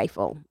assault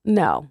rifle?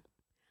 No.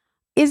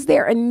 Is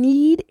there a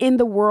need in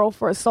the world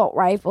for assault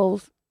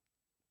rifles?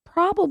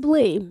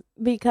 Probably,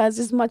 because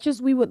as much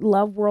as we would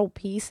love world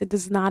peace, it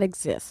does not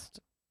exist.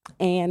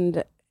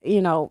 And,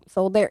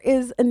 so there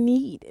is a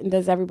need, and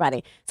does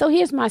everybody. So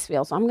here's my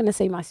spiel. So I'm going to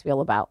say my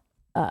spiel about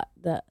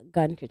the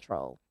gun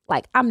control.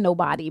 Like, I'm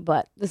nobody,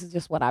 but this is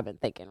just what I've been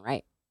thinking,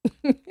 right?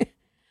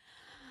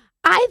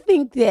 I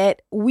think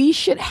that we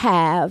should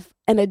have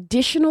an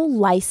additional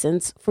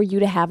license for you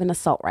to have an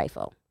assault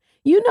rifle.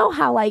 You know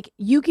how, like,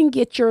 you can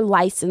get your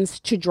license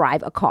to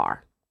drive a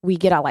car. We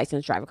get our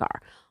license to drive a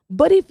car.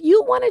 But if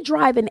you want to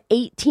drive an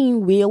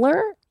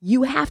 18-wheeler,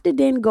 you have to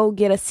then go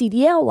get a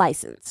CDL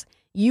license.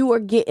 You're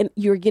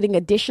getting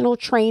additional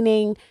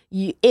training.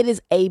 It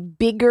is a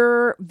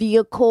bigger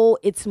vehicle.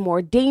 It's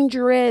more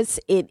dangerous.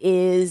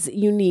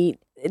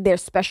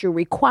 There's special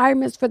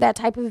requirements for that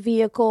type of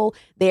vehicle.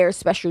 There's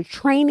special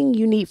training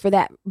you need for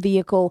that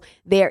vehicle.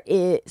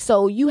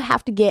 So you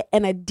have to get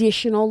an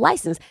additional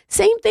license.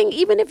 Same thing,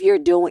 even if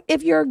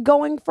you're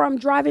going from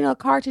driving a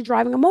car to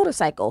driving a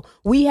motorcycle.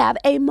 We have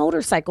a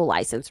motorcycle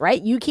license,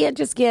 right? You can't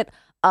just get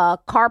a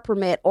car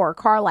permit or a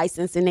car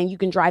license and then you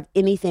can drive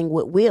anything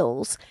with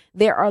wheels.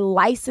 There are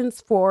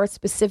licenses for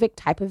specific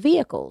type of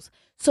vehicles.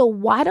 So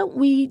why don't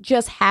we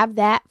just have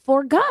that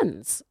for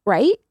guns,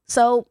 right?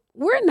 So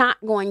we're not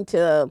going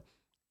to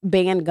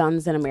ban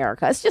guns in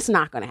America. It's just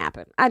not going to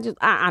happen. I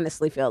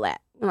honestly feel that.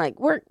 Like,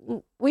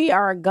 we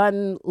are a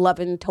gun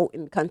loving,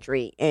 toting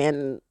country,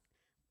 and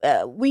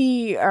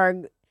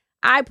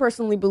I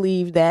personally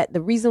believe that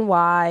the reason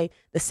why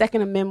the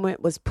Second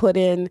Amendment was put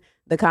in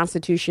the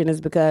Constitution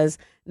is because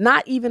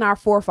not even our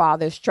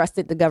forefathers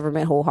trusted the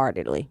government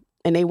wholeheartedly,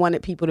 and they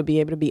wanted people to be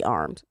able to be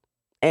armed.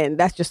 And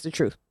that's just the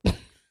truth.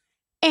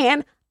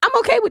 And I'm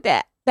okay with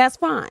that. That's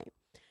fine.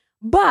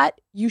 But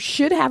you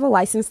should have a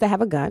license to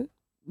have a gun,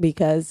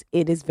 because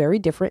it is very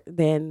different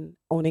than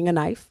owning a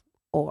knife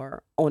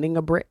or owning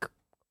a brick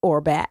or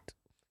a bat.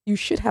 You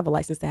should have a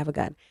license to have a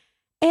gun.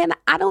 And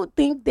I don't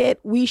think that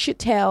we should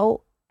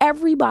tell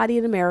everybody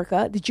in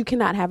America that you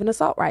cannot have an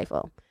assault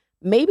rifle.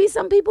 Maybe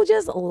some people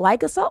just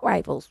like assault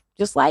rifles,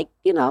 just like,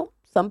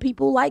 some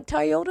people like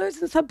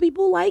Toyotas and some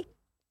people like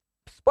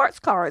sports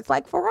cars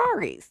like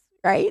Ferraris,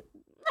 right?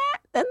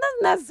 That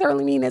doesn't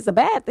necessarily mean it's a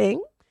bad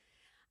thing.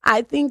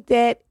 I think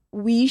that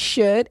we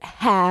should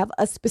have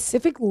a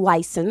specific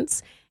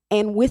license,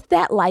 and with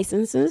that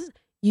licenses,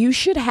 you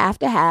should have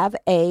to have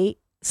a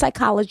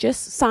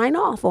psychologist sign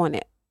off on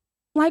it.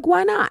 Like,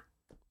 why not?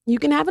 You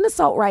can have an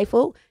assault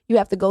rifle. You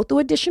have to go through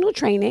additional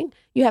training.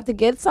 You have to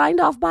get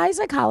signed off by a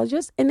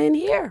psychologist, and then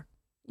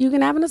you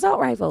can have an assault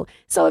rifle.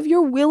 So if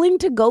you're willing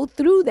to go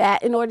through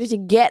that in order to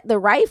get the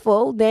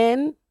rifle,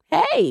 then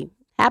hey,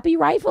 happy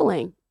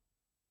rifling.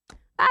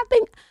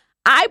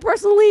 I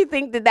personally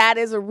think that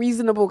is a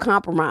reasonable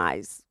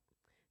compromise.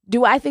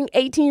 Do I think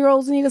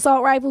 18-year-olds need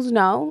assault rifles?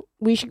 No.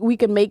 We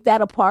can make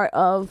that a part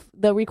of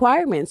the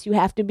requirements. You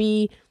have to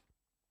be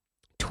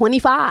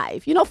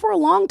 25. For a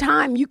long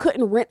time, you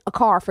couldn't rent a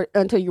car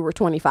until you were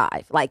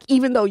 25. Like,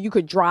 even though you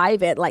could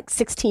drive at like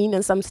 16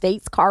 in some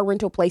states, car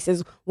rental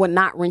places would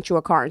not rent you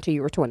a car until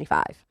you were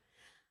 25.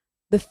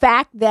 The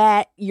fact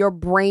that your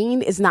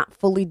brain is not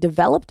fully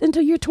developed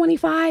until you're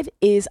 25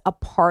 is a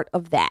part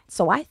of that.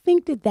 So I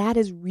think that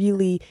is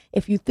really,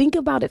 if you think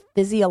about it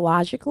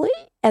physiologically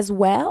as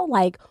well,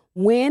 like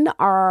when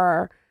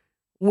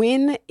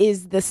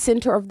is the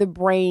center of the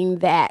brain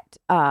that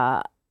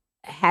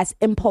has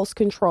impulse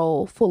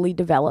control fully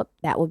developed?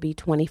 That would be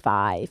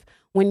 25.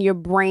 When your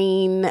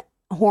brain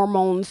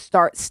hormones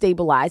start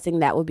stabilizing,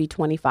 that would be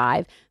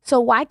 25.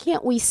 So why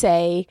can't we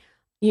say,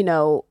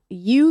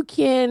 you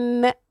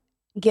can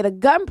get a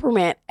gun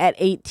permit at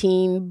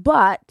 18,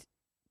 but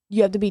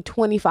you have to be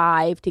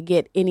 25 to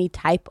get any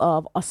type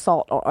of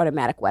assault or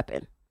automatic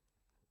weapon?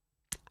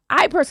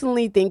 I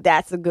personally think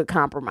that's a good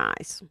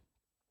compromise.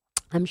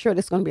 I'm sure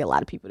there's going to be a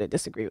lot of people that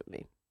disagree with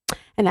me.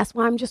 And that's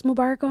why I'm just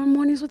Mubarak on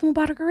Mornings with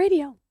Mubarak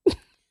Radio.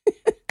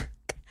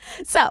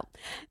 So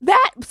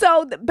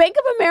the Bank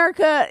of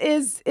America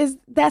is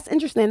that's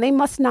interesting. They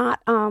must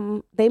not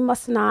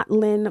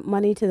lend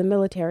money to the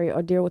military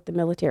or deal with the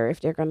military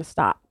if they're going to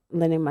stop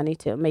lending money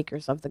to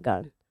makers of the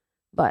gun.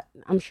 But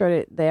I'm sure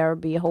that there'll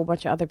be a whole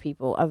bunch of other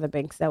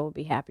banks that will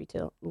be happy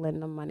to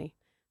lend them money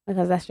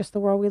because that's just the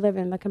world we live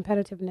in, the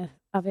competitiveness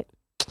of it.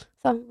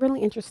 So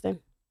really interesting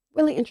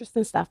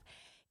stuff.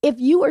 If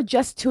you are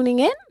just tuning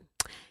in,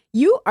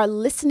 you are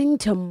listening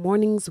to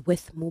Mornings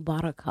with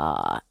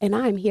Mubaraka, and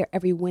I'm here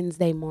every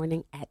Wednesday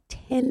morning at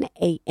 10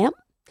 a.m.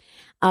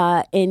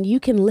 And you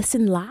can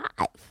listen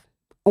live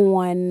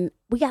on,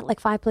 we got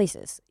like 5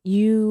 places.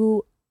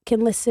 You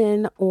can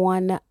listen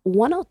on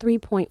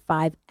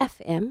 103.5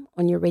 FM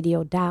on your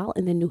radio dial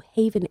in the New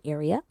Haven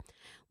area.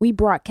 We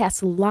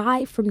broadcast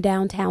live from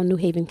downtown New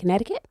Haven,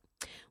 Connecticut.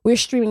 We're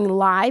streaming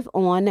live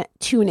on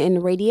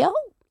TuneIn Radio,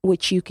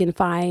 which you can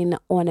find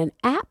on an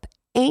app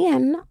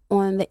and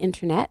on the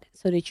internet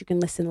so that you can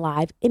listen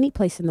live any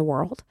place in the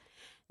world.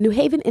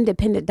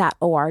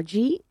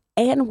 NewHavenIndependent.org,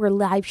 and we're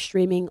live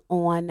streaming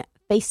on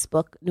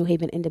Facebook, New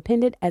Haven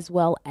Independent, as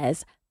well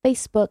as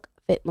Facebook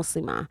Fit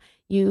Muslimah.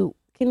 You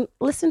can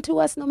listen to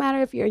us no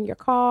matter if you're in your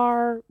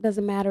car,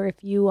 doesn't matter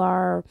if you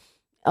are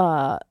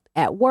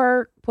at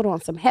work, put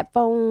on some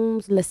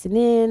headphones, listen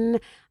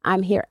in.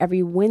 I'm here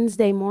every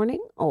Wednesday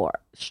morning or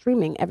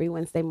streaming every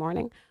Wednesday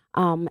morning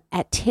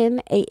at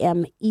 10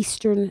 a.m.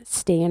 Eastern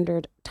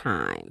Standard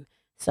Time.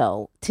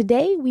 So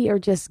today we are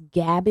just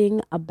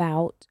gabbing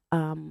about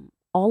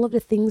all of the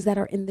things that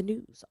are in the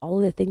news, all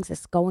of the things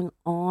that's going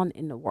on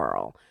in the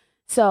world.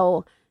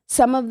 So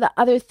some of the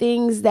other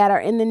things that are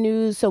in the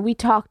news. So we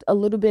talked a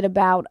little bit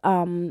about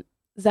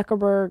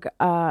Zuckerberg.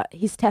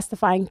 He's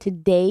testifying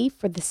today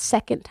for the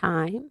second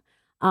time,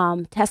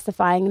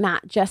 testifying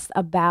not just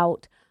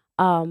about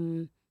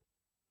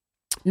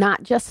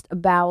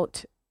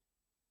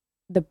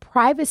the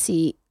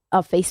privacy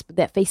of Facebook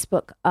that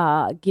Facebook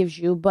gives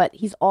you, but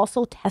he's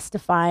also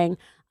testifying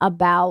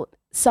about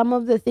some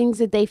of the things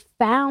that they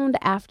found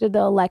after the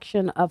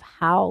election of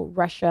how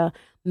Russia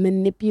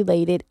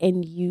manipulated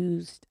and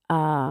used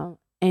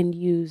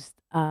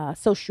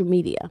social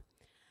media.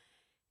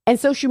 And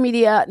social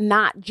media,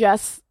 not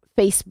just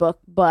Facebook,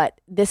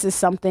 but this is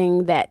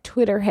something that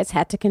Twitter has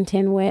had to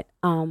contend with.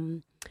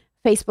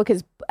 Facebook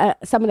is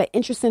some of the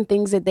interesting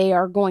things that they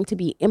are going to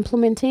be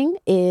implementing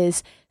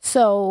is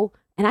so.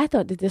 And I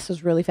thought that this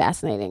was really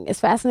fascinating.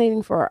 It's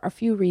fascinating for a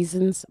few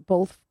reasons,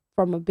 both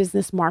from a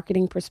business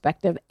marketing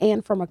perspective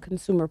and from a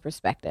consumer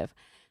perspective.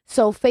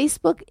 So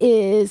Facebook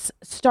is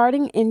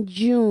starting in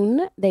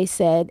June, they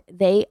said,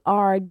 they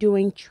are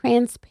doing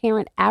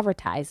transparent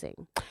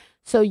advertising.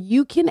 So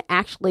you can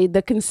actually,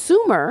 the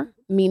consumer,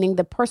 meaning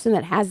the person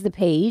that has the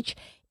page,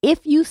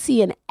 if you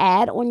see an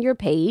ad on your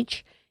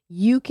page,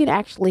 you can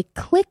actually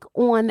click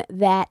on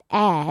that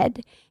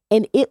ad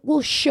and it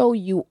will show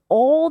you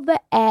all the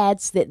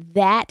ads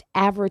that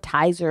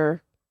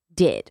advertiser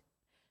did.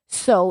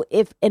 So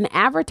if an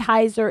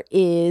advertiser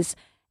is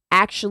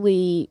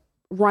actually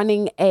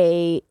running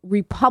a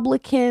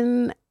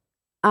Republican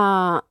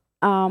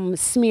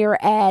smear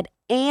ad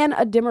and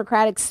a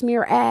Democratic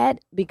smear ad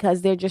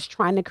because they're just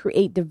trying to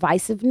create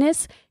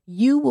divisiveness,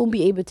 you will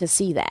be able to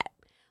see that.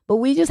 But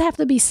we just have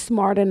to be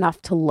smart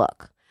enough to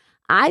look.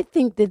 I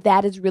think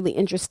that is really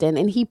interesting.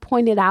 And he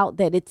pointed out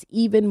that it's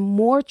even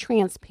more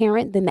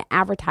transparent than the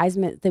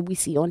advertisement that we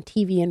see on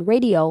TV and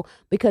radio,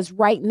 because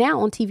right now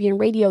on TV and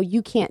radio,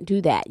 you can't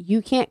do that.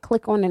 You can't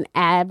click on an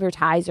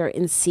advertiser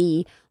and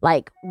see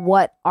like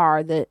what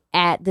are the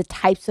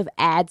types of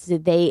ads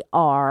that they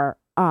are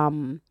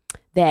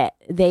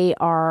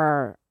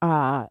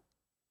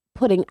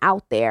putting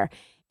out there.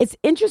 It's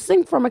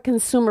interesting from a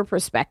consumer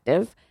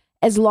perspective,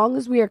 as long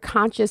as we are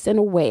conscious and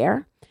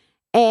aware.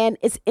 And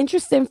it's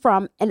interesting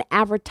from an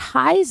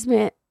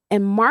advertisement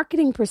and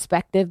marketing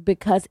perspective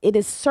because it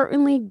is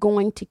certainly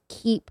going to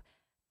keep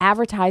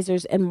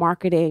advertisers and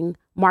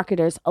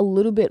marketers a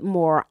little bit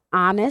more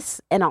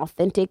honest and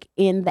authentic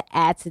in the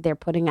ads that they're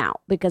putting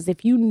out. Because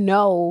if you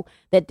know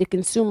that the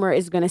consumer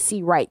is going to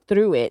see right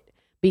through it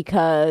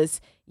because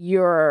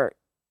you're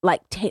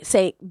like,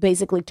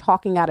 basically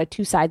talking out of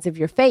two sides of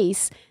your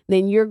face,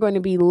 then you're going to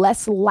be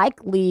less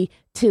likely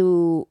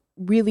to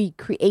really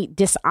create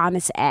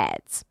dishonest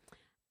ads.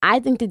 I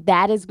think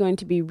that is going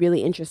to be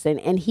really interesting.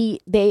 And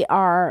they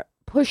are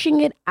pushing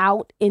it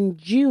out in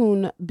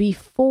June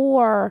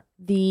before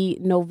the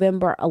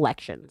November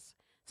elections.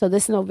 So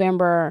this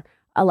November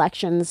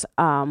elections,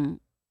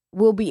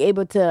 we'll be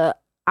able to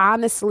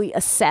honestly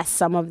assess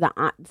some of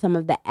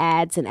the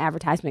ads and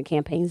advertisement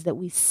campaigns that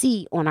we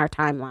see on our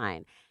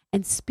timeline.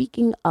 And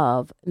speaking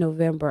of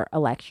November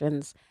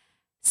elections,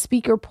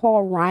 Speaker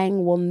Paul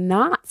Ryan will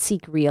not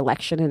seek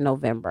re-election in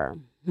November.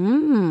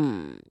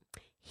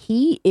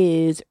 He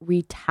is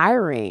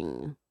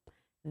retiring.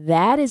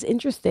 That is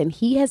interesting.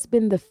 He has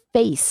been the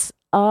face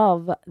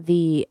of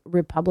the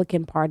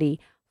Republican Party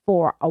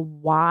for a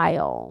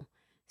while.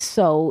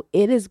 So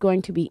it is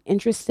going to be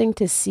interesting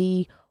to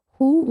see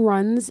who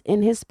runs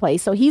in his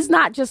place. So he's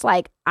not just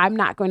like, I'm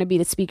not going to be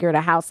the Speaker of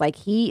the House. Like,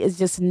 he is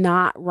just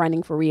not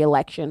running for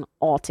reelection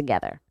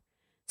altogether.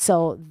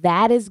 So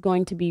that is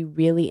going to be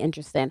really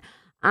interesting.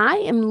 I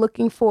am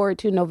looking forward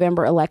to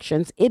November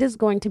elections. It is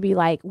going to be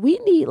like, we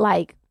need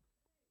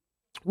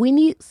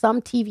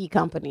some TV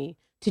company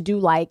to do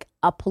like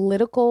a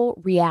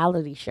political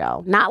reality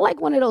show, not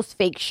like one of those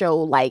fake show,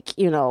 like,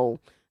 a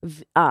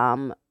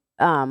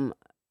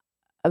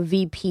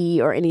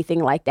VP or anything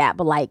like that,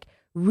 but like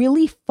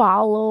really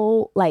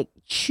follow, like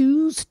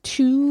choose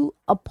two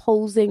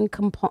opposing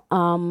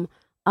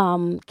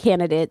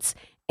candidates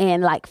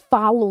and like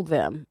follow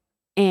them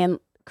and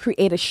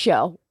create a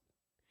show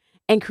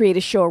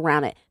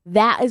around it.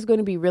 That is going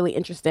to be really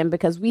interesting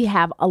because we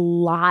have a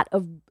lot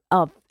of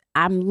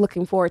I'm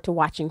looking forward to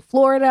watching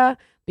Florida,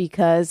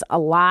 because a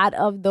lot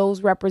of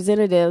those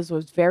representatives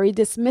was very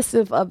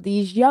dismissive of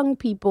these young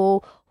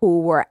people who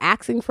were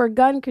asking for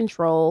gun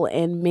control,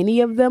 and many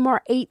of them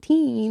are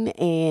 18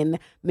 and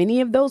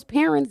many of those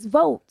parents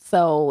vote.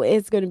 So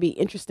it's going to be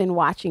interesting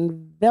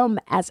watching them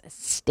as a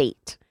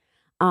state.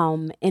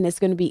 And it's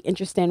going to be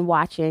interesting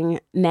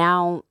watching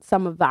now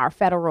some of our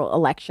federal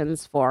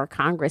elections for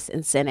Congress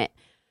and Senate.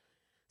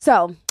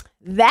 So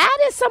that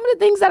is some of the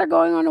things that are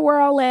going on in the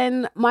world,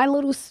 and my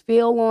little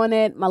spiel on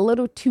it, my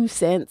little 2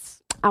 cents.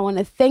 I want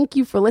to thank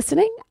you for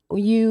listening.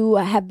 You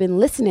have been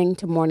listening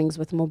to Mornings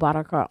with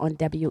Mubarakar on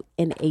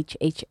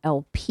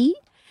WNHHLP,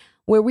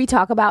 where we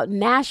talk about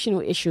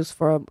national issues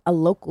for a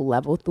local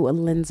level through a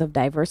lens of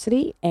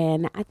diversity.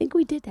 And I think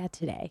we did that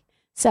today.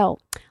 So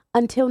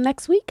until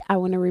next week, I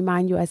want to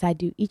remind you, as I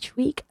do each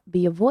week,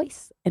 be a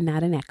voice and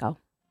not an echo.